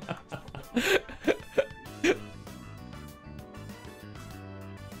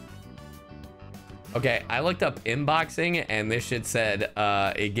 Okay, I looked up inboxing and this shit said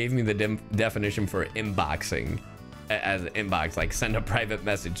it gave me the definition for inboxing as inbox, like send a private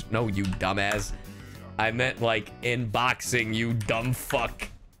message. No, you dumbass. I meant like inboxing, you dumb fuck.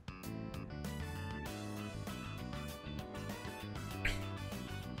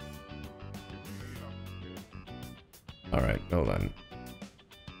 All right, hold on.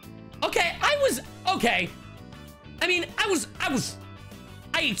 Okay, okay. I mean, I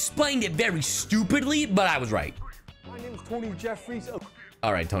explained it very stupidly, but I was right. My name's Tony Jeffries.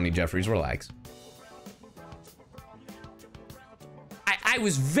 All right, Tony Jeffries, relax. I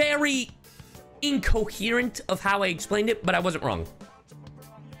was very incoherent of how I explained it, but I wasn't wrong.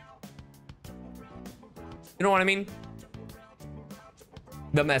 You know what I mean?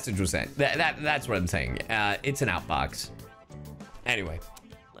 The message was sent. That's what I'm saying. It's an outbox. Anyway.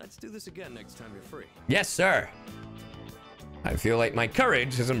 Let's do this again next time you're free. Yes, sir. I feel like my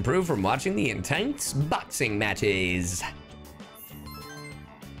courage has improved from watching the intense boxing matches.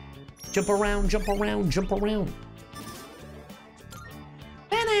 Jump around, jump around, jump around.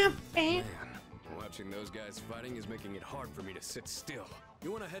 Man, watching those guys fighting is making it hard for me to sit still.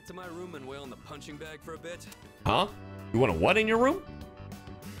 You want to head to my room and wail on the punching bag for a bit? Huh? You want a what in your room?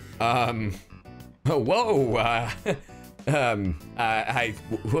 Oh, whoa, whoa. I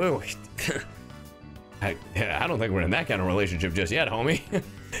don't think we're in that kind of relationship just yet, homie.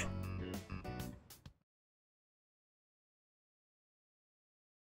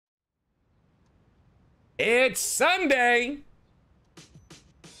 It's Sunday.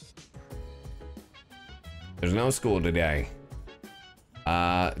 There's no school today.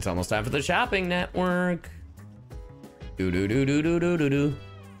 It's almost time for the shopping network. Do do do do do do do do.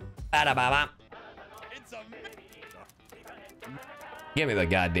 Ba-da-ba-ba. Give me the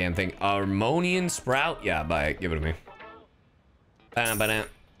goddamn thing. Harmonian Sprout? Yeah, buy it. Give it to me. Bam ba dam.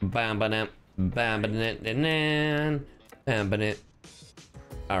 Bam ba dam.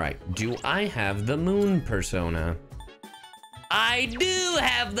 Alright, do I have the moon persona? I do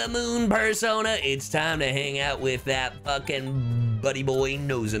have the moon persona. It's time to hang out with that fucking buddy boy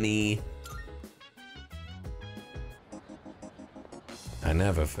Nozomi. I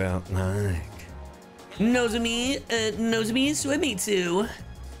never felt like Nozomi, Suemitsu.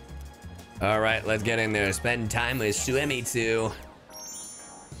 All right, let's get in there. Spend time with Suemitsu.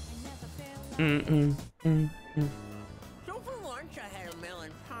 So for lunch, I had a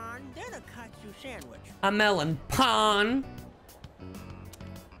melon pan, then a katsu sandwich. A melon pan.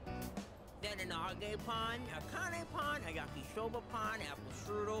 Then an age pan, a kane pan, a yakisoba pan, apple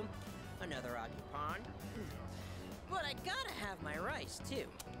strudel, another age pan. But I gotta have my rice too.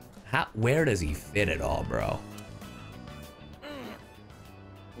 Where does he fit it all, bro?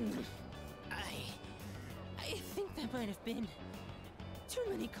 I think that might have been too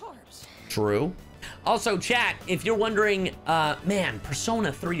many carbs. True. Also, chat, if you're wondering, man,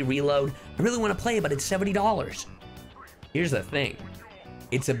 Persona 3 Reload, I really want to play it, but it's $70. Here's the thing.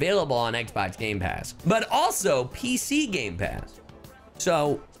 It's available on Xbox Game Pass, but also PC Game Pass.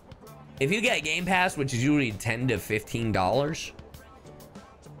 So, if you get Game Pass, which is usually $10 to $15,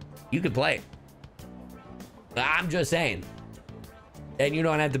 you could play it. I'm just saying. And you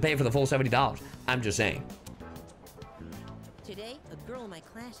don't have to pay for the full $70. I'm just saying. Today, a girl in my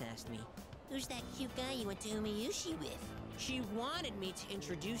class asked me, "Who's that cute guy you went to Umiyushi with?" She wanted me to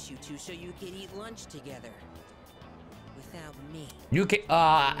introduce you to so you could eat lunch together. Without me. You can,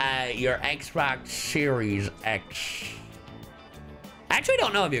 your Xbox Series X. I actually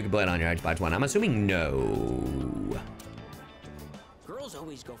don't know if you can play it on your Xbox One. I'm assuming no. Girls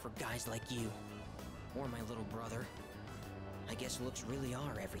always go for guys like you. Or my little brother. I guess looks really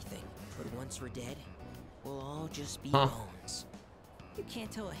are everything. But once we're dead, we'll all just be bones. You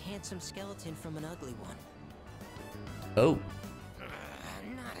can't tell a handsome skeleton from an ugly one. Oh.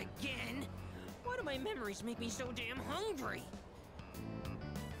 Not again. Why do my memories make me so damn hungry?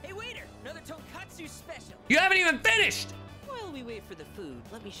 Hey waiter, another tonkatsu special. You haven't even finished. While we wait for the food,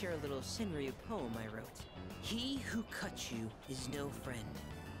 let me share a little Senryu poem I wrote. He who cuts you is no friend,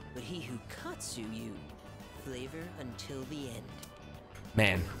 but he who katsu you, flavor until the end.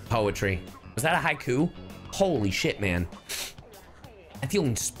 Man, poetry. Was that a haiku? Holy shit, man. I feel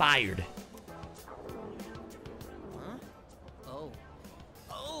inspired. Huh? Oh.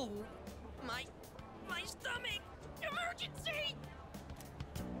 Oh! My stomach! Emergency!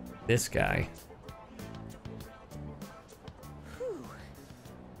 This guy. Whew.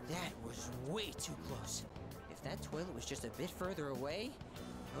 That was way too close. If that toilet was just a bit further away,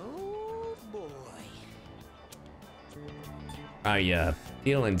 oh boy. Are you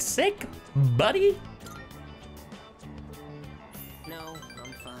feeling sick, buddy? No,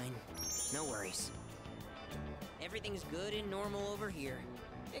 I'm fine. No worries. Everything's good and normal over here.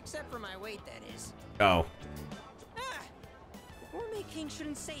 Except for my weight, that is. Oh. Ah! Gourmet King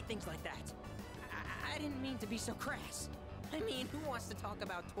shouldn't say things like that. I didn't mean to be so crass. I mean, who wants to talk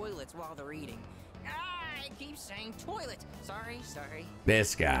about toilets while they're eating? I keep saying toilet. Sorry.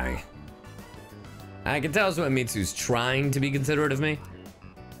 This guy. I can tell Suemitsu's trying to be considerate of me.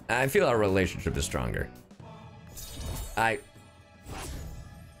 I feel our relationship is stronger.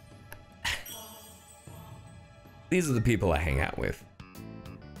 These are the people I hang out with.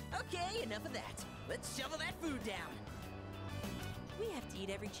 Okay, enough of that. Let's shovel that food down. We have to eat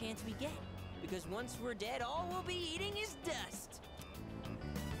every chance we get. Because once we're dead, all we'll be eating is dust.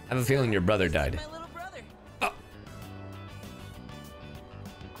 I have a feeling your brother died. My little brother. Oh.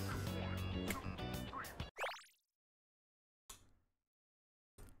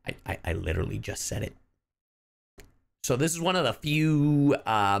 I literally just said it. So this is one of the few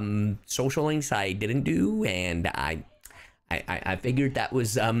social links I didn't do, and I figured that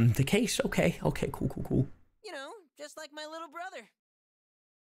was the case. Okay, cool. You know, just like my little brother.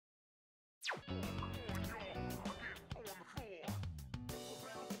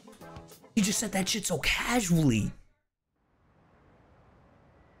 You just said that shit so casually.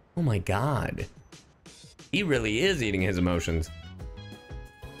 Oh my god. He really is eating his emotions.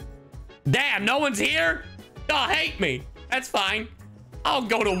 Damn, no one's here? Y'all hate me. That's fine. I'll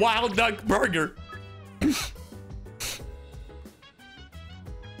go to Wild Duck Burger.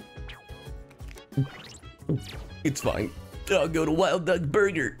 It's fine. I'll go to Wild Duck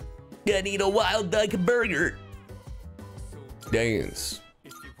Burger. I need a Wild Duck Burger. Dance.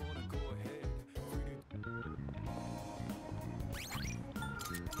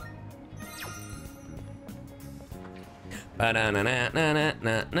 Wait,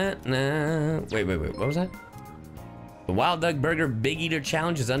 what was that? The Wild Duck Burger Big Eater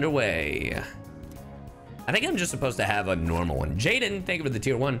Challenge is underway. I think I'm just supposed to have a normal one. Jaden, thank you for the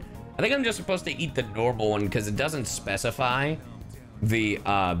tier 1. I think I'm just supposed to eat the normal one because it doesn't specify the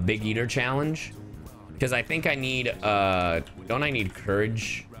Big Eater Challenge. Because I think I need, don't I need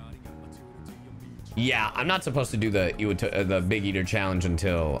courage? Yeah, I'm not supposed to do the Big Eater Challenge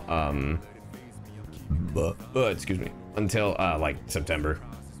until, excuse me, until, like, September.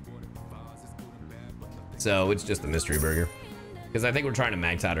 So it's just the mystery burger. Because I think we're trying to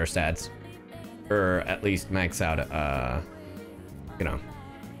max out our stats. Or at least max out, you know,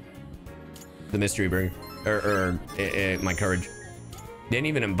 the mystery burger. Or my courage. Didn't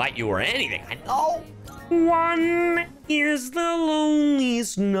even invite you or anything. I know. 1 is the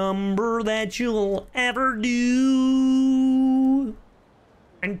loneliest number that you'll ever do.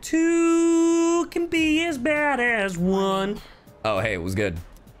 And 2 can be as bad as 1. Oh, hey, it was good.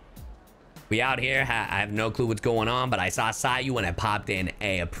 We out here. I have no clue what's going on, but I saw you when I popped in.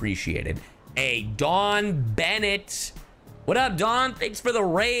 Appreciated. Hey, Dawn Bennett. What up, Dawn? Thanks for the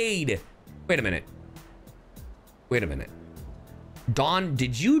raid. Wait a minute. Wait a minute. Dawn,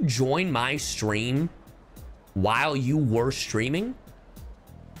 did you join my stream while you were streaming?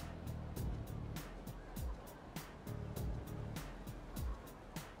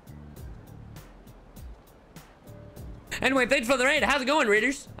 Anyway, thanks for the raid. How's it going,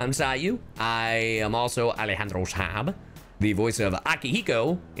 raiders? I'm Sayu. I am also Alejandro Saab, the voice of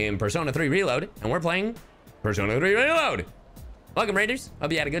Akihiko in Persona 3 Reload, and we're playing Persona 3 Reload. Welcome, raiders.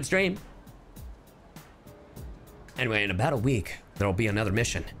 Hope you had a good stream. Anyway, in about a week, there'll be another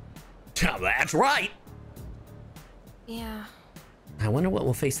mission. That's right. Yeah. I wonder what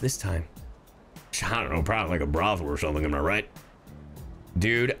we'll face this time. I don't know, probably like a brothel or something, am I right?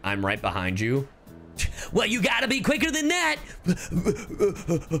 Dude, I'm right behind you. Well, you gotta be quicker than that.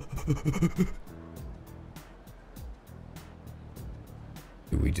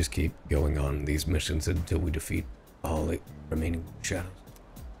 Do we just keep going on these missions until we defeat all the remaining shadows?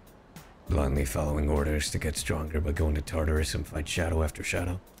 Blindly following orders to get stronger by going to Tartarus and fight shadow after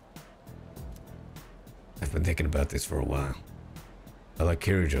shadow? I've been thinking about this for a while. I like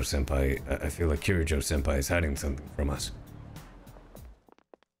Kirijo-senpai. I feel like Kirijo-senpai is hiding something from us.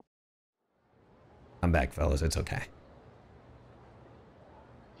 I'm back, fellas. It's okay.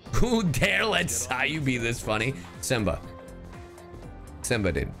 Who dare let Sayu be this funny? Simba.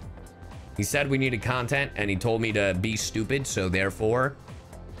 Simba did. He said we needed content, and he told me to be stupid, so therefore,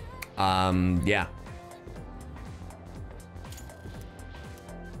 yeah.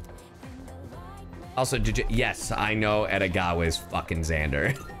 Also, yes, I know Edagawa's fucking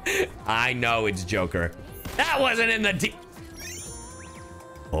Xander. I know it's Joker. That wasn't in the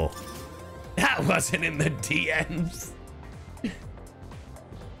Oh. That wasn't in the DMs.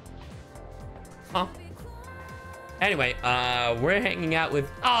 Huh. Anyway, we're hanging out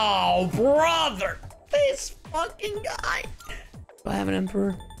with... Oh, brother! This fucking guy! Do I have an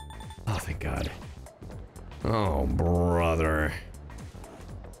emperor? Oh, thank God. Oh, brother.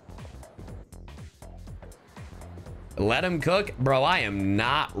 Let him cook? Bro, I am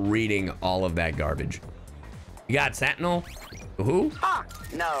not reading all of that garbage. You got Sentinel? Who? Ah,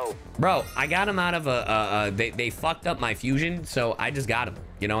 no. Bro, I got him out of they fucked up my fusion, so I just got him.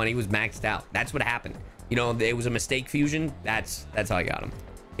 You know, and he was maxed out. That's what happened. You know, it was a mistake fusion. That's how I got him.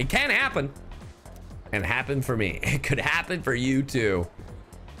 It can happen. And happen for me. It could happen for you too.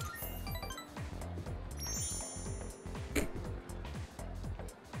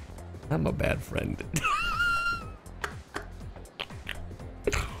 I'm a bad friend.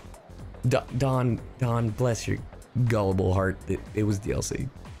 Don, bless your gullible heart. It was DLC.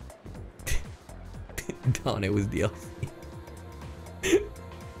 Don, it was DLC.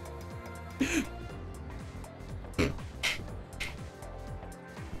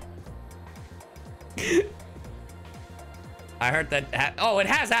 I heard that. Oh, it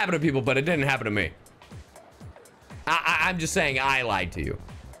has happened to people, but it didn't happen to me. I'm just saying I lied to you.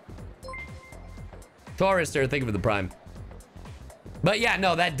 Taurister, thank you for the prime. But yeah,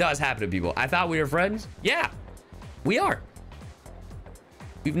 no, that does happen to people. I thought we were friends. Yeah, we are.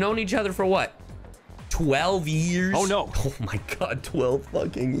 We've known each other for what? 12 years? Oh no. Oh my God, 12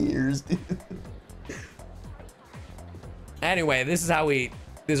 fucking years, dude. Anyway, this is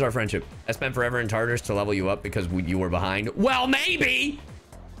our friendship. I spent forever in Tartarus to level you up because you were behind. Well, maybe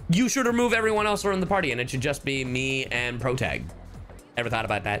you should remove everyone else from the party and it should just be me and Protag. Ever thought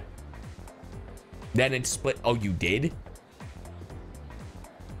about that? Then it's split. Oh, you did?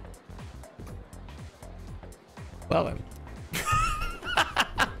 Well then.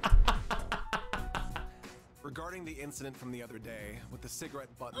 Regarding the incident from the other day with the cigarette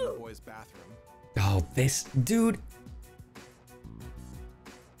butt in the boys' bathroom. Oh, this dude.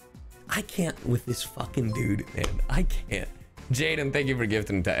 I can't with this fucking dude, man. I can't. Jaden, thank you for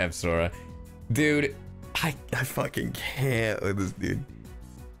gifting to F Sora. Dude, I fucking can't with this dude.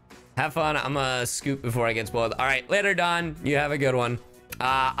 Have fun. I'm gonna scoop before I get spoiled. All right, later, Don. You have a good one.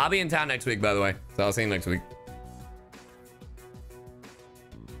 I'll be in town next week, by the way. So I'll see you next week.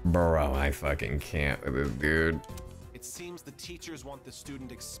 Bro, I fucking can't with this dude. It seems the teachers want the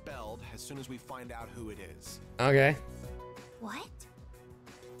student expelled as soon as we find out who it is. Okay. What?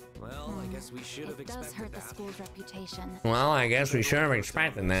 Well, I guess we should have It does expected hurt the that. school's reputation. Well, I guess we should have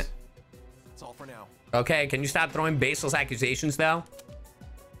expected that. That's all for now. Okay, can you stop throwing baseless accusations, though?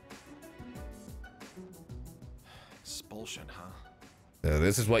 Expulsion, huh?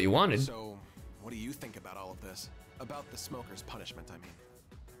 This is what you wanted. So, what do you think about all of this? About the smoker's punishment, I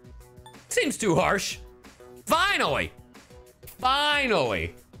mean. Seems too harsh. Finally!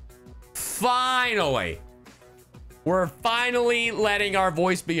 Finally! Finally! We're finally letting our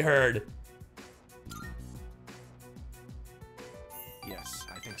voice be heard. Yes,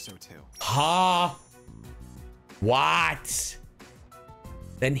 I think so too. Huh? What?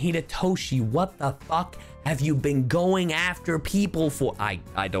 Then Hidetoshi, what the fuck have you been going after people for?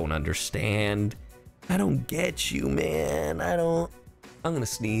 I don't understand. I don't get you, man. I'm gonna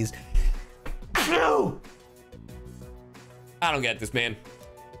sneeze. Ow! I don't get this, man.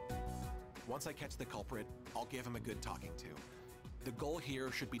 Once I catch the culprit, I'll give him a good talking to. The goal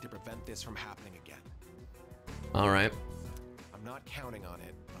here should be to prevent this from happening again. All right. I'm not counting on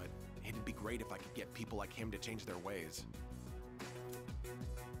it, but it'd be great if I could get people like him to change their ways.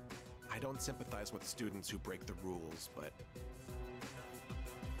 I don't sympathize with students who break the rules, but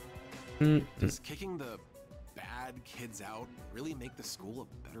does kicking the bad kids out really make the school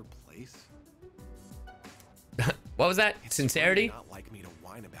a better place? What was that? It's Sincerity? really not like me to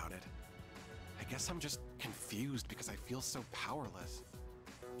whine about it. I guess I'm just confused because I feel so powerless.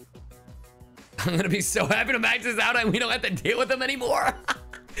 I'm gonna be so happy to max this out and we don't have to deal with them anymore.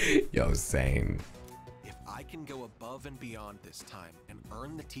 Yo, same. If I can go above and beyond this time and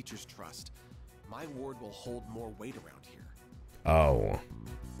earn the teacher's trust, my word will hold more weight around here. Oh.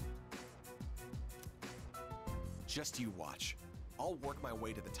 Just you watch. I'll work my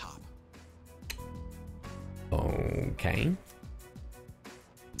way to the top. Okay.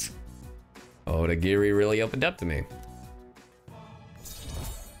 Odagiri really opened up to me.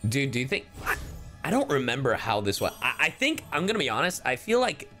 Dude, do you think... I don't remember how this was. I think, I'm gonna be honest, I feel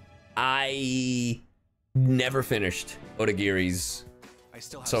like I never finished Odagiri's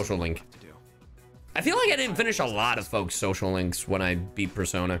social link. I feel like I didn't finish a lot of folks' social links when I beat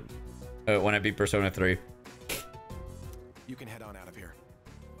Persona. When I beat Persona 3. You can head on out of here.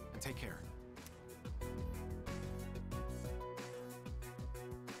 And take care.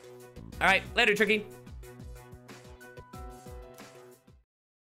 All right, later, Tricky.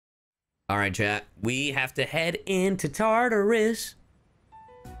 All right, chat. We have to head into Tartarus.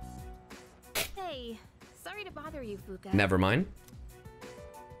 Hey, sorry to bother you, Fuka. Never mind.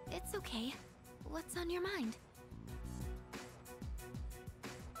 It's okay. What's on your mind?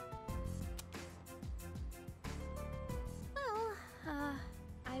 Well,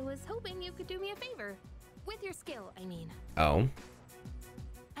 I was hoping you could do me a favor. With your skill, I mean. Oh.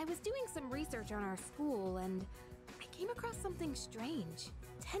 I was doing some research on our school and I came across something strange.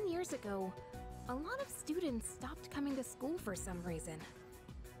 10 years ago, a lot of students stopped coming to school for some reason.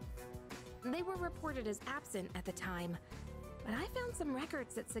 They were reported as absent at the time, but I found some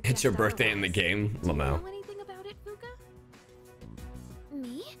records that suggest It's your birthday in the game, Do you Lamau. know anything about it, Fuka?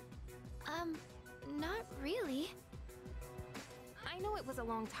 Me? Not really. I know it was a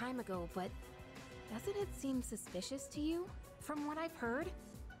long time ago, but doesn't it seem suspicious to you? From what I've heard,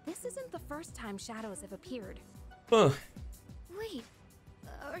 this isn't the first time shadows have appeared. Huh. Wait,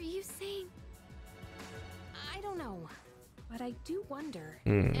 are you saying... I don't know, but I do wonder.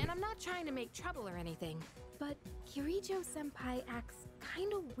 And I'm not trying to make trouble or anything, but Kirijo-senpai acts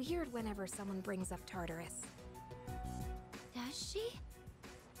kind of weird whenever someone brings up Tartarus. Does she?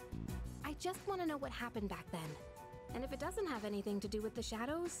 I just want to know what happened back then. And if it doesn't have anything to do with the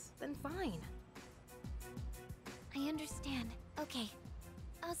shadows, then fine. I understand. Okay,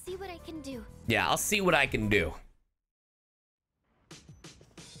 I'll see what I can do. Yeah, I'll see what I can do.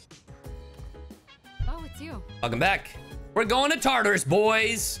 Oh, it's you. Welcome back. We're going to Tartarus,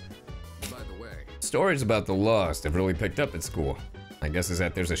 boys. By the way, Stories about the lost have really picked up at school. I guess is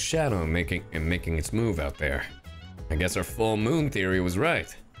that there's a shadow making its move out there. I guess our full moon theory was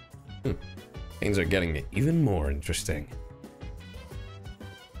right. Things are getting even more interesting.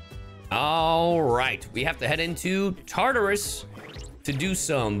 All right, we have to head into Tartarus to do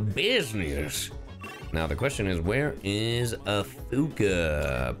some business. Now the question is, where is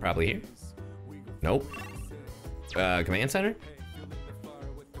Fuka? Probably here. Nope. Command center?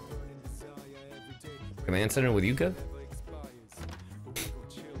 Command center with Yuka?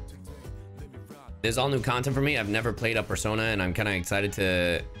 There's all new content for me. I've never played a Persona, and I'm kind of excited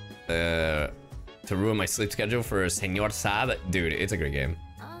to ruin my sleep schedule for Senor Sab. Dude, it's a great game.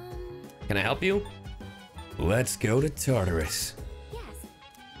 Can I help you? Let's go to Tartarus. Yes.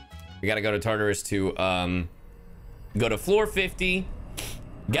 We gotta go to Tartarus to go to floor 50,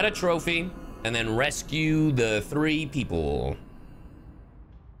 get a trophy, and then rescue the 3 people.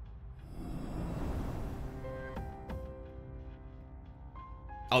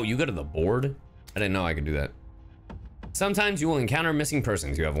 Oh, you go to the board? I didn't know I could do that. Sometimes you will encounter missing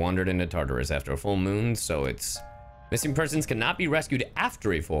persons. You have wandered into Tartarus after a full moon, so it's... Missing persons cannot be rescued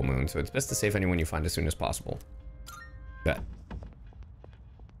after a full moon, so it's best to save anyone you find as soon as possible. Bet.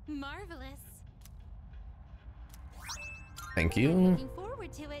 Marvelous. Thank you. Looking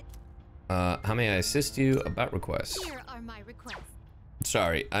forward to it. How may I assist you about requests? Here are my requests.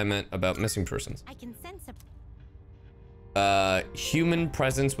 Sorry, I meant about missing persons. I can sense a... human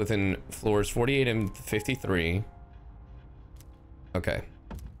presence within floors 48 and 53. Okay.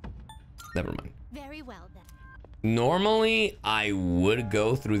 Never mind. Very well then. Normally, I would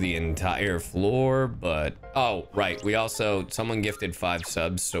go through the entire floor, but... Oh, right. We also... Someone gifted 5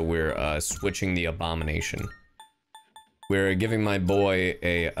 subs, so we're switching the abomination. We're giving my boy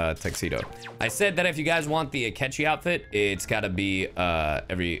a tuxedo. I said that if you guys want the Akechi outfit, it's gotta be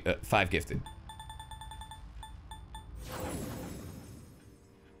every 5 gifted.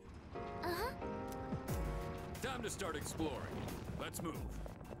 Time to start exploring. Let's move.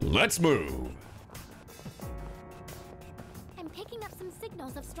 Let's move. I'm picking up some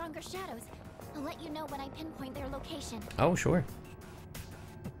signals of stronger shadows. I'll let you know when I pinpoint their location. Oh, sure.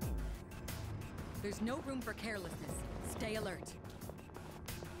 There's no room for carelessness. Stay alert.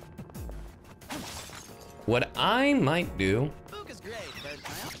 What I might do...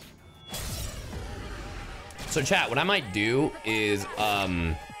 So chat, what I might do is,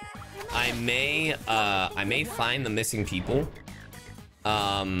 I may find the missing people.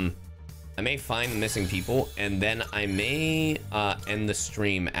 I may find the missing people, and then I may end the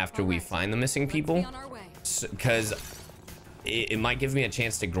stream after we find the missing people, because it might give me a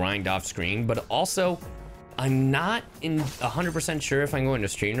chance to grind off screen. But also, I'm not 100% sure if I'm going to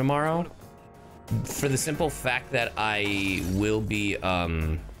stream tomorrow, for the simple fact that I will be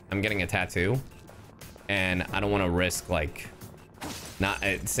I'm getting a tattoo, and I don't want to risk like not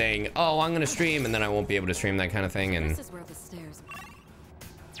saying, oh, I'm gonna stream, and then I won't be able to stream, that kind of thing. And This is where the stairs.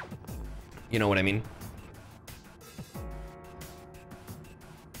 you know what I mean?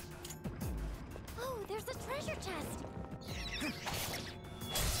 Oh, there's a treasure chest.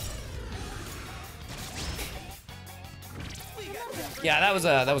 Yeah,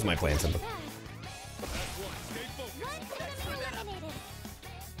 that was my plan, simple.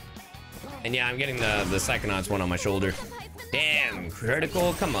 And yeah, I'm getting the Psychonauts one on my shoulder. Damn,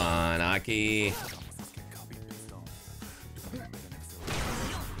 critical. Come on, Aki.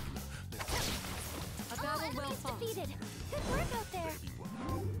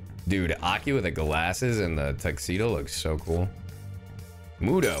 Dude, Aki with the glasses and the tuxedo looks so cool.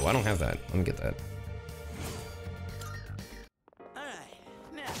 Mudo, I don't have that. Let me get that.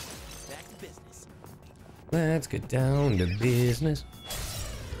 Let's get down to business.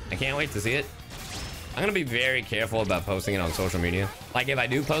 I can't wait to see it. I'm gonna be very careful about posting it on social media. Like, if I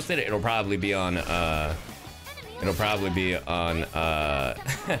do post it, it'll probably be on on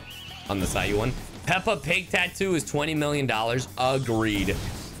the Sayu one. Peppa Pig tattoo is $20 million. Agreed.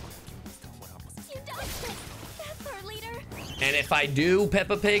 And if I do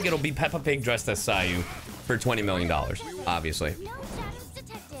Peppa Pig, it'll be Peppa Pig dressed as Sayu for $20 million, obviously.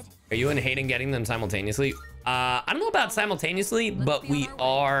 Are you and Hayden getting them simultaneously? I don't know about simultaneously, but we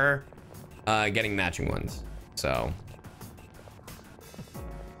are getting matching ones, so.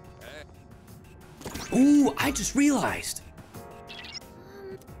 Ooh, I just realized.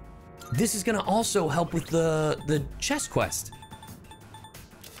 This is gonna also help with the chest quest.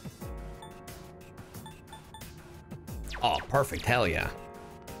 Oh, perfect, hell yeah.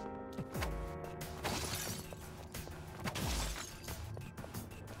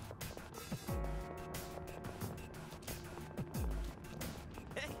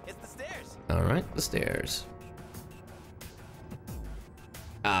 All right, the stairs.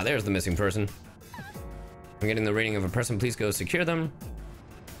 Ah, there's the missing person. I'm getting the rating of a person. Please go secure them.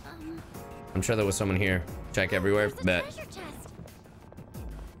 I'm sure there was someone here. Check everywhere. Bet.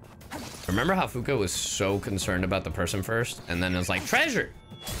 Remember how Fuka was so concerned about the person first, and then it was like, treasure.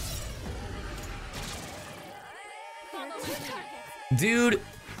 Dude,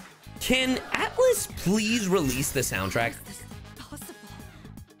 can Atlas please release the soundtrack?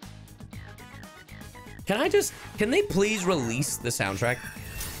 Can they please release the soundtrack?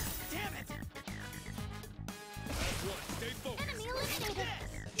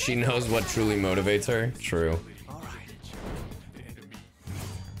 She knows what truly motivates her. True.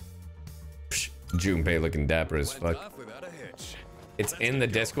 Psh, Junpei looking dapper as fuck. It's in the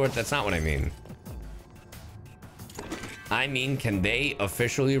Discord? That's not what I mean. I mean, can they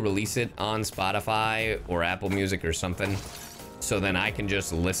officially release it on Spotify or Apple Music or something? So then I can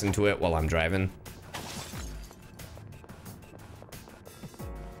just listen to it while I'm driving?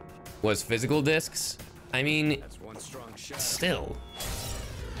 Was physical discs? I mean, still.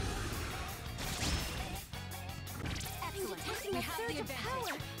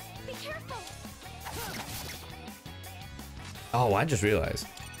 Oh, I just realized.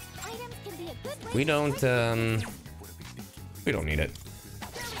 We don't need it. We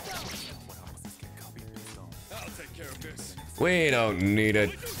don't need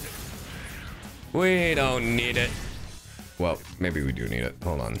it. We don't need it. Well, maybe we do need it.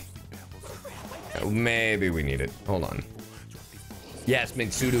 Hold on. Maybe we need it. Hold on. Yes,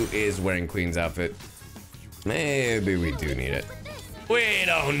 Mitsuru is wearing Queen's outfit. Maybe we do need it. We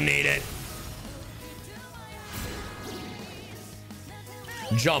don't need it.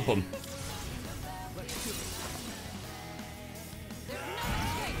 Jump him.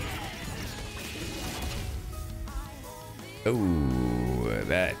 Oh,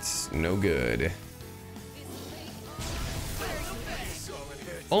 that's no good.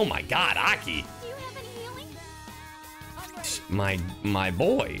 Oh my God, Aki. My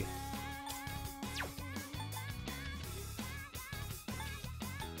boy.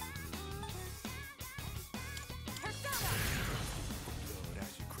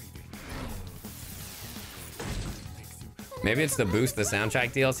 Maybe it's to boost the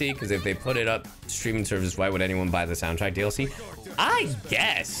soundtrack DLC, because if they put it up streaming service, why would anyone buy the soundtrack DLC? I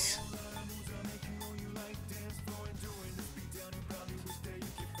guess.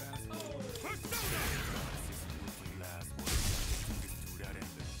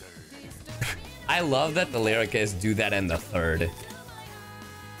 I love that the lyric is do that in the third.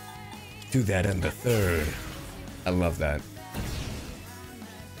 Do that in the third. I love that.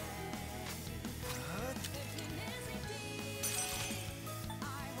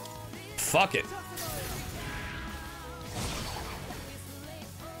 Fuck it.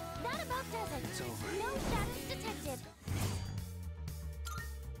 That about does it. It's over. No status detected.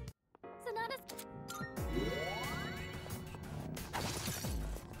 Sonata's...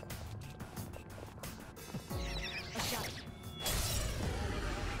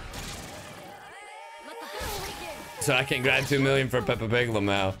 So I can grab 2 million for Peppa Pig,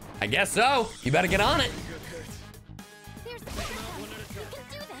 Lamau. I guess so. You better get on it.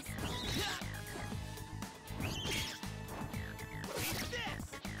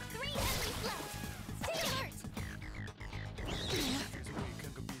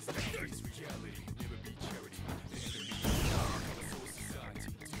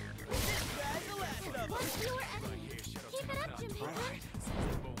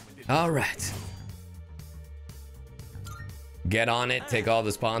 All right. Get on it. Take all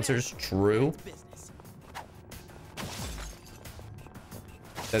the sponsors. True.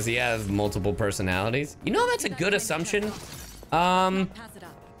 Does he have multiple personalities? You know, that's a good assumption. I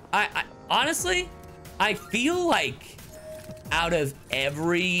honestly, I feel like out of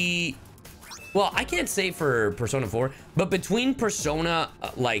every, well, I can't say for Persona 4, but between Persona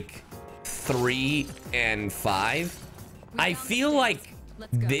like 3 and 5, I feel like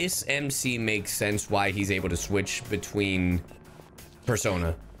this MC makes sense why he's able to switch between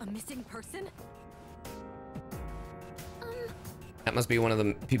Persona. A missing person? That must be one of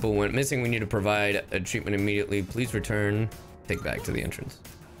the people who went missing. We need to provide a treatment immediately. Please return. Take back to the entrance.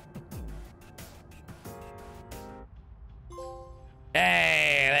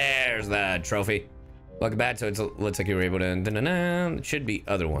 Hey, there's the trophy. Welcome back. So it looks like you were able to. It should be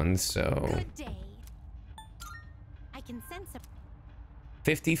other ones. So. Good day. I can sense a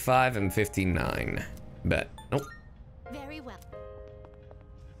 55 and 59. Bet. Nope. very well.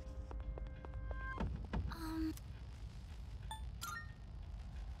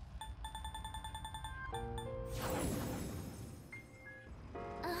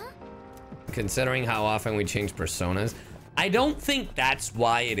 Considering how often we change personas, I don't think that's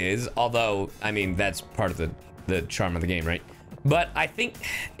why it is, although I mean that's part of the charm of the game, right? But I think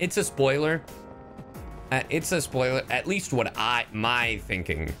it's a spoiler. It's a spoiler, at least what my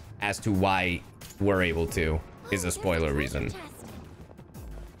thinking as to why we're able to is a spoiler reason.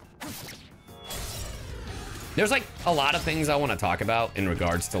 There's like a lot of things I want to talk about in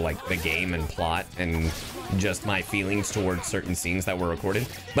regards to like the game and plot and just my feelings towards certain scenes that were recorded.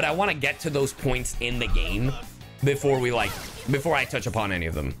 But I want to get to those points in the game before I touch upon any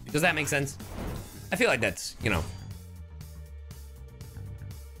of them. Does that make sense? I feel like that's, you know,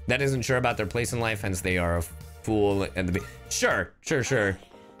 that isn't sure about their place in life, hence they are a fool at the sure.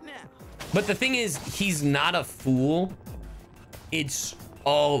 But the thing is, he's not a fool. It's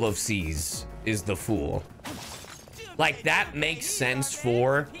all of C's is the fool. Like that makes sense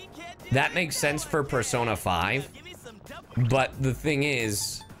for Persona 5. But the thing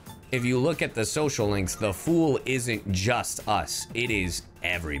is, if you look at the social links, the fool isn't just us. It is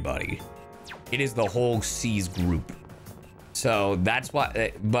everybody. It is the whole C's group. So that's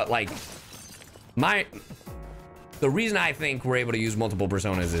why, but like the reason I think we're able to use multiple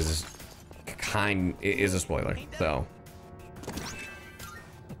personas is a spoiler. So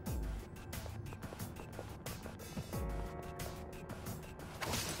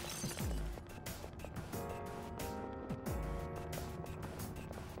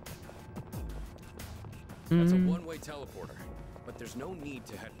that's a one-way teleporter, but there's no need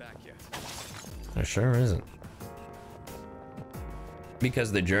to head back yet. there sure isn't.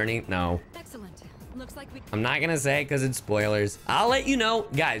 Because the journey, no. Excellent. Looks like I'm not gonna say because it's spoilers. I'll let you know,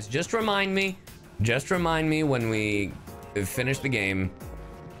 guys. Just remind me when we finish the game,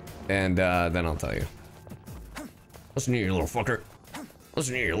 and then I'll tell you. Listen here, you little fucker.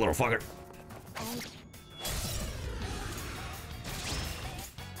 Listen here, you little fucker.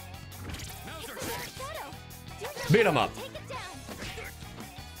 Beat him up.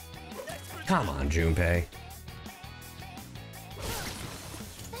 Come on, Junpei.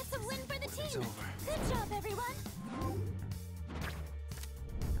 That's a win for the team. Good job, everyone.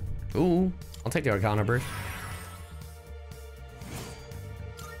 Ooh, I'll take the Arcana Burst.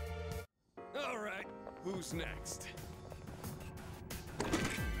 All right, who's next?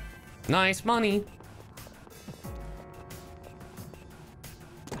 Nice money.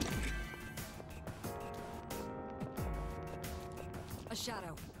 a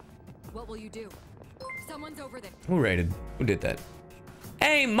shadow. What will you do? Someone's over there. Who raided? Who did that?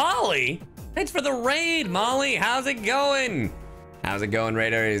 Hey, Molly! Thanks for the raid, Molly. How's it going? How's it going,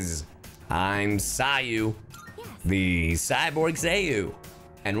 raiders? I'm Sayu, the cyborg Sayu,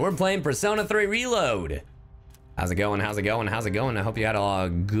 and we're playing Persona 3 Reload. How's it going? How's it going? How's it going? I hope you had a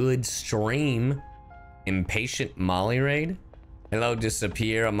good stream. Impatient Molly raid. Hello,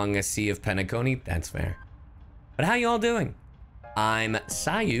 disappear among a sea of Penacony. That's fair. But how you all doing? I'm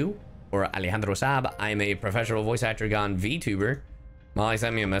Sayu, or Alejandro Saab. I'm a professional voice actor gone VTuber. Molly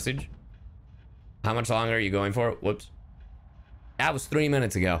sent me a message. How much longer are you going for? Whoops. That was 3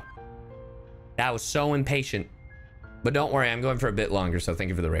 minutes ago. That was so impatient. But don't worry, I'm going for a bit longer, so thank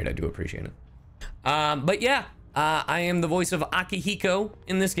you for the raid. I do appreciate it. But yeah, I am the voice of Akihiko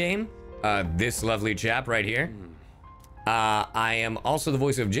in this game. This lovely chap right here. I am also the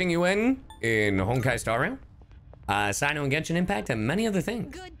voice of Jingyuan in Honkai Star Rail, Sino and Genshin Impact, and many other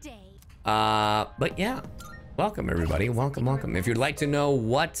things. Good day. But yeah, welcome everybody. Welcome, welcome. If you'd like to know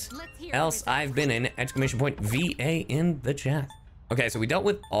what else I've been in, exclamation point VA in the chat. Okay, so we dealt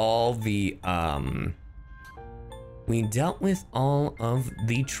with all the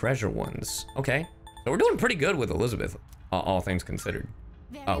treasure ones. Okay, so we're doing pretty good with Elizabeth, all things considered.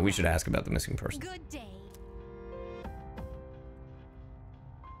 Oh, we should ask about the missing person. Good day.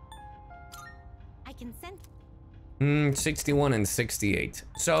 I can sense 61 and 68.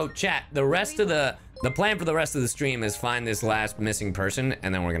 So chat, the rest of the plan for the rest of the stream is find this last missing person,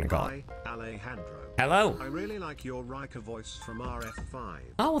 and then we're gonna call it. Alejandro. Hello. I really like your Riker voice from RF5.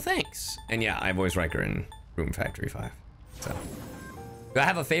 Oh, well, thanks. And yeah, I voice Riker in Room Factory 5. So, do I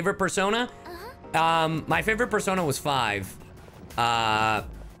have a favorite Persona? My favorite Persona was 5.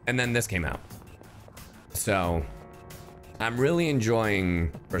 And then this came out. So, I'm really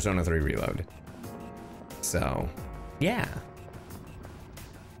enjoying Persona 3 Reload. So, yeah.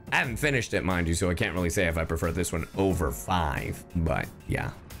 I haven't finished it, mind you, so I can't really say if I prefer this one over 5, but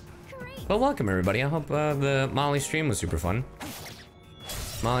yeah. But welcome, everybody. I hope the Molly stream was super fun.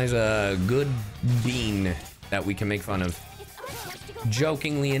 Molly's a good bean that we can make fun of.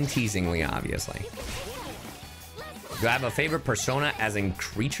 Jokingly and teasingly, obviously. Do I have a favorite Persona as in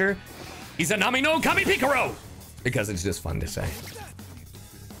creature? Izanami no Kami Pikaro! Because it's just fun to say.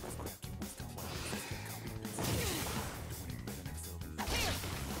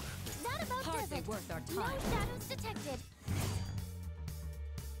 Hardly worth our time. no shadows detected.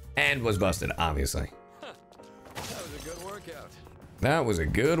 And was busted, obviously. That was a good workout. That was a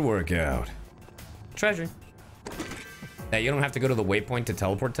good workout. Treasure. Hey, you don't have to go to the waypoint to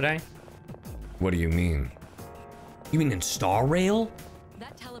teleport today? What do you mean? You mean in Star Rail?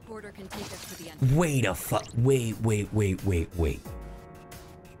 That teleporter can take us to the end. Wait.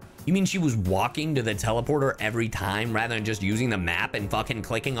 You mean she was walking to the teleporter every time rather than just using the map and fucking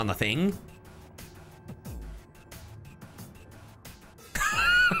clicking on the thing?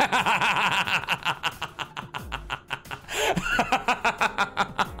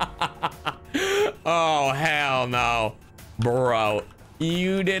 Oh, hell no. Bro,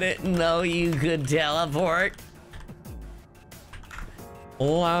 you didn't know you could teleport?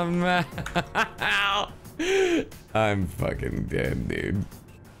 I'm fucking dead, dude.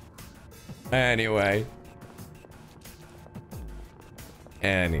 Anyway,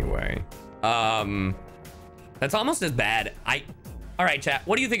 that's almost as bad. All right, chat,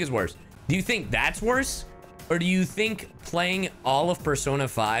 what do you think is worse? Do you think that's worse? Or do you think playing all of Persona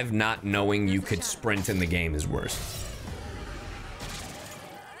 5 not knowing you could sprint in the game is worse?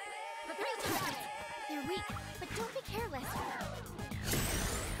 They're weak, but don't be careless.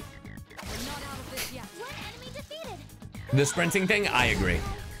 We're not out of this yet. One enemy defeated. The sprinting thing, I agree.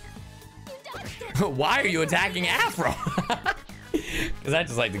 Why are you attacking Afro? Because I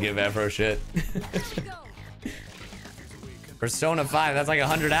just like to give Afro shit. Persona 5, that's like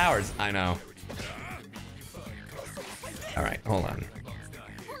 100 hours. I know. All right, hold on.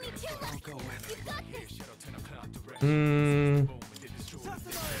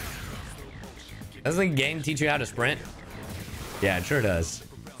 Doesn't the game teach you how to sprint? Yeah, it sure does.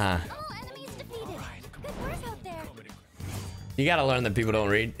 Huh. You gotta learn that people don't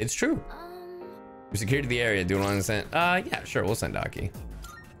read. It's true. We secured the area. Do you want to send? Yeah, sure. We'll send Aki.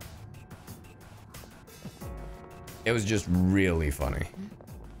 It was just really funny.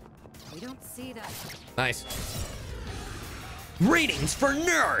 We don't see that. Nice. Readings for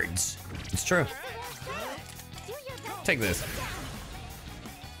nerds. It's true. Take this.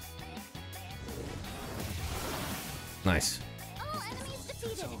 Nice.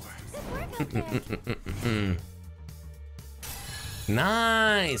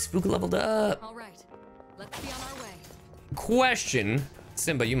 Nice. Fuka leveled up. All right. Let's be on our way. Question.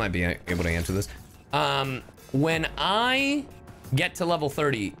 Simba, you might be able to answer this. When I get to level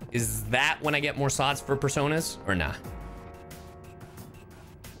 30, is that when I get more slots for personas or nah?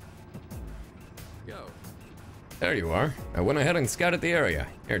 Go. There you are. I went ahead and scouted the area.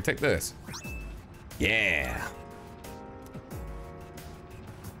 Here, take this. Yeah.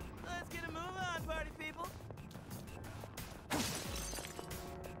 Let's get a move on, party people.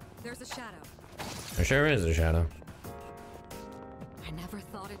 There's a shadow. There sure is a shadow. I never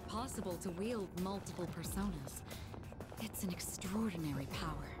thought it possible to wield multiple personas. It's an extraordinary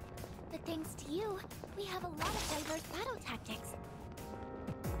power. But thanks to you, we have a lot of diverse battle tactics.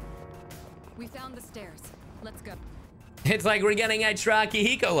 We found the stairs. Let's go. It's like we're getting extra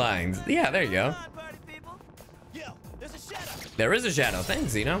Akihiko lines. Yeah, there you go. Yo, there's a shadow. There is a shadow.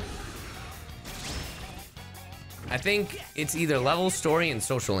 Thanks, Zeno. I think it's either level, story, and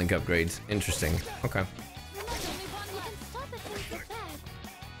social link upgrades. Interesting. Okay.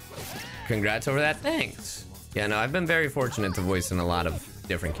 Congrats over that. Thanks. Yeah, no, I've been very fortunate to voice in a lot of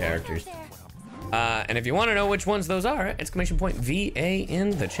different characters. And if you want to know which ones those are, exclamation point VA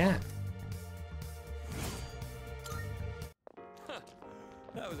in the chat.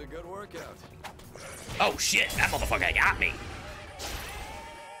 That was a good workout. Oh shit, that motherfucker got me.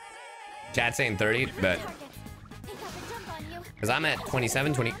 Chat saying 30, but because I'm at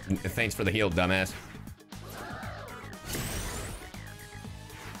 27, 20. Thanks for the heal, dumbass.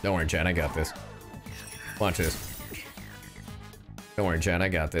 Don't worry, Chad, I got this. Watch this. Don't worry, Chad, I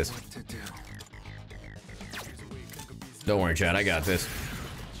got this. Don't worry, Chad, I got this.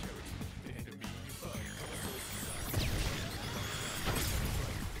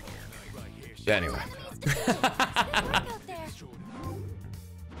 Anyway.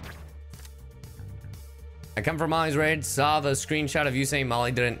 I come from Molly's raid, saw the screenshot of you saying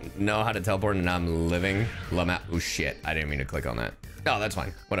Molly didn't know how to teleport and now I'm living. Oh shit, I didn't mean to click on that. Oh, that's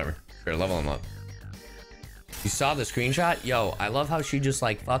fine. Whatever. Sure, level him up. You saw the screenshot? Yo, I love how she just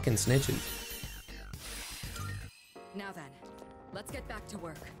like fucking snitches. Now then, let's get back to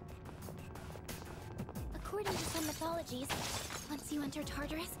work. According to some mythologies, once you enter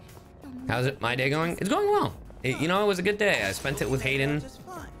Tartarus, How's it? My day going? It's going well. You know, it was a good day. I spent it with Hayden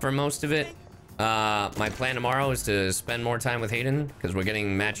for most of it. My plan tomorrow is to spend more time with Hayden because we're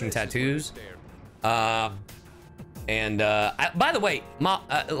getting matching tattoos. By the way,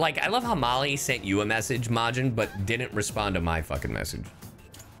 like, I love how Molly sent you a message, Majin, but didn't respond to my fucking message.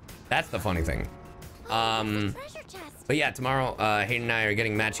 That's the funny thing. But yeah, tomorrow, Hayden and I are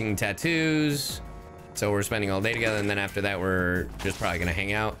getting matching tattoos. So we're spending all day together, and then after that, we're just probably gonna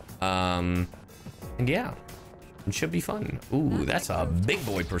hang out. And yeah. It should be fun. Ooh, that's a big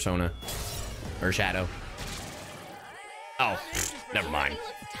boy persona. Or shadow. Oh, never mind.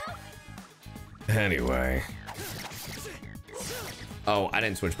 Anyway. Oh, I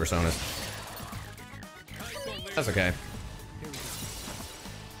didn't switch personas. That's okay.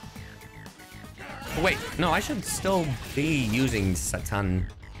 Oh, wait, no, I should still be using Satan.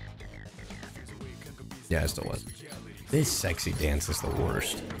 Yeah, I still was. This sexy dance is the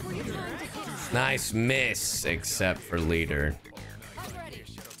worst. Nice miss, except for leader.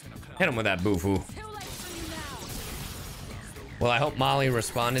 Hit him with that boo-foo. Well, I hope Molly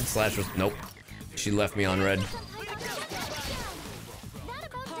responded / nope. She left me on red.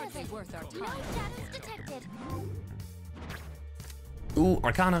 Ooh,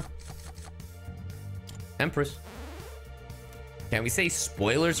 Arcana. Empress. Can we say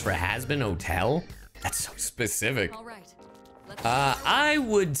spoilers for Has-Been Hotel? That's so specific. I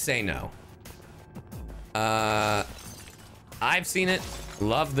would say no. I've seen it.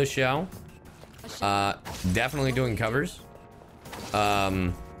 Love the show. Definitely doing covers.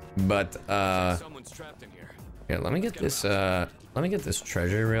 But yeah, let me get this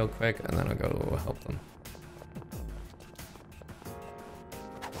treasure real quick, and then I'll go help them.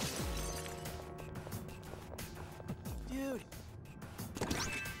 Dude.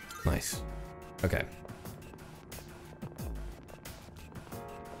 Nice. Okay.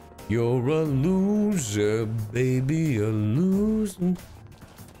 You're a loser, baby, a loser.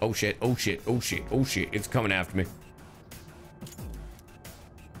 Oh shit, oh shit, oh shit, oh shit. It's coming after me.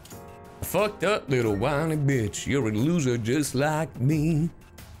 Fucked up little whiny bitch. You're a loser just like me.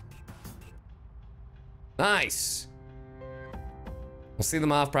 Nice. We'll see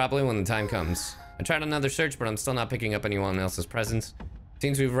them off properly when the time comes. I tried another search, but I'm still not picking up anyone else's presence.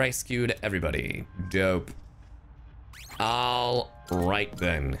 Seems we've rescued everybody. Dope. All right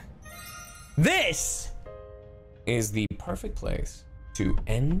then. This is the perfect place to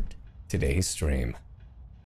end today's stream.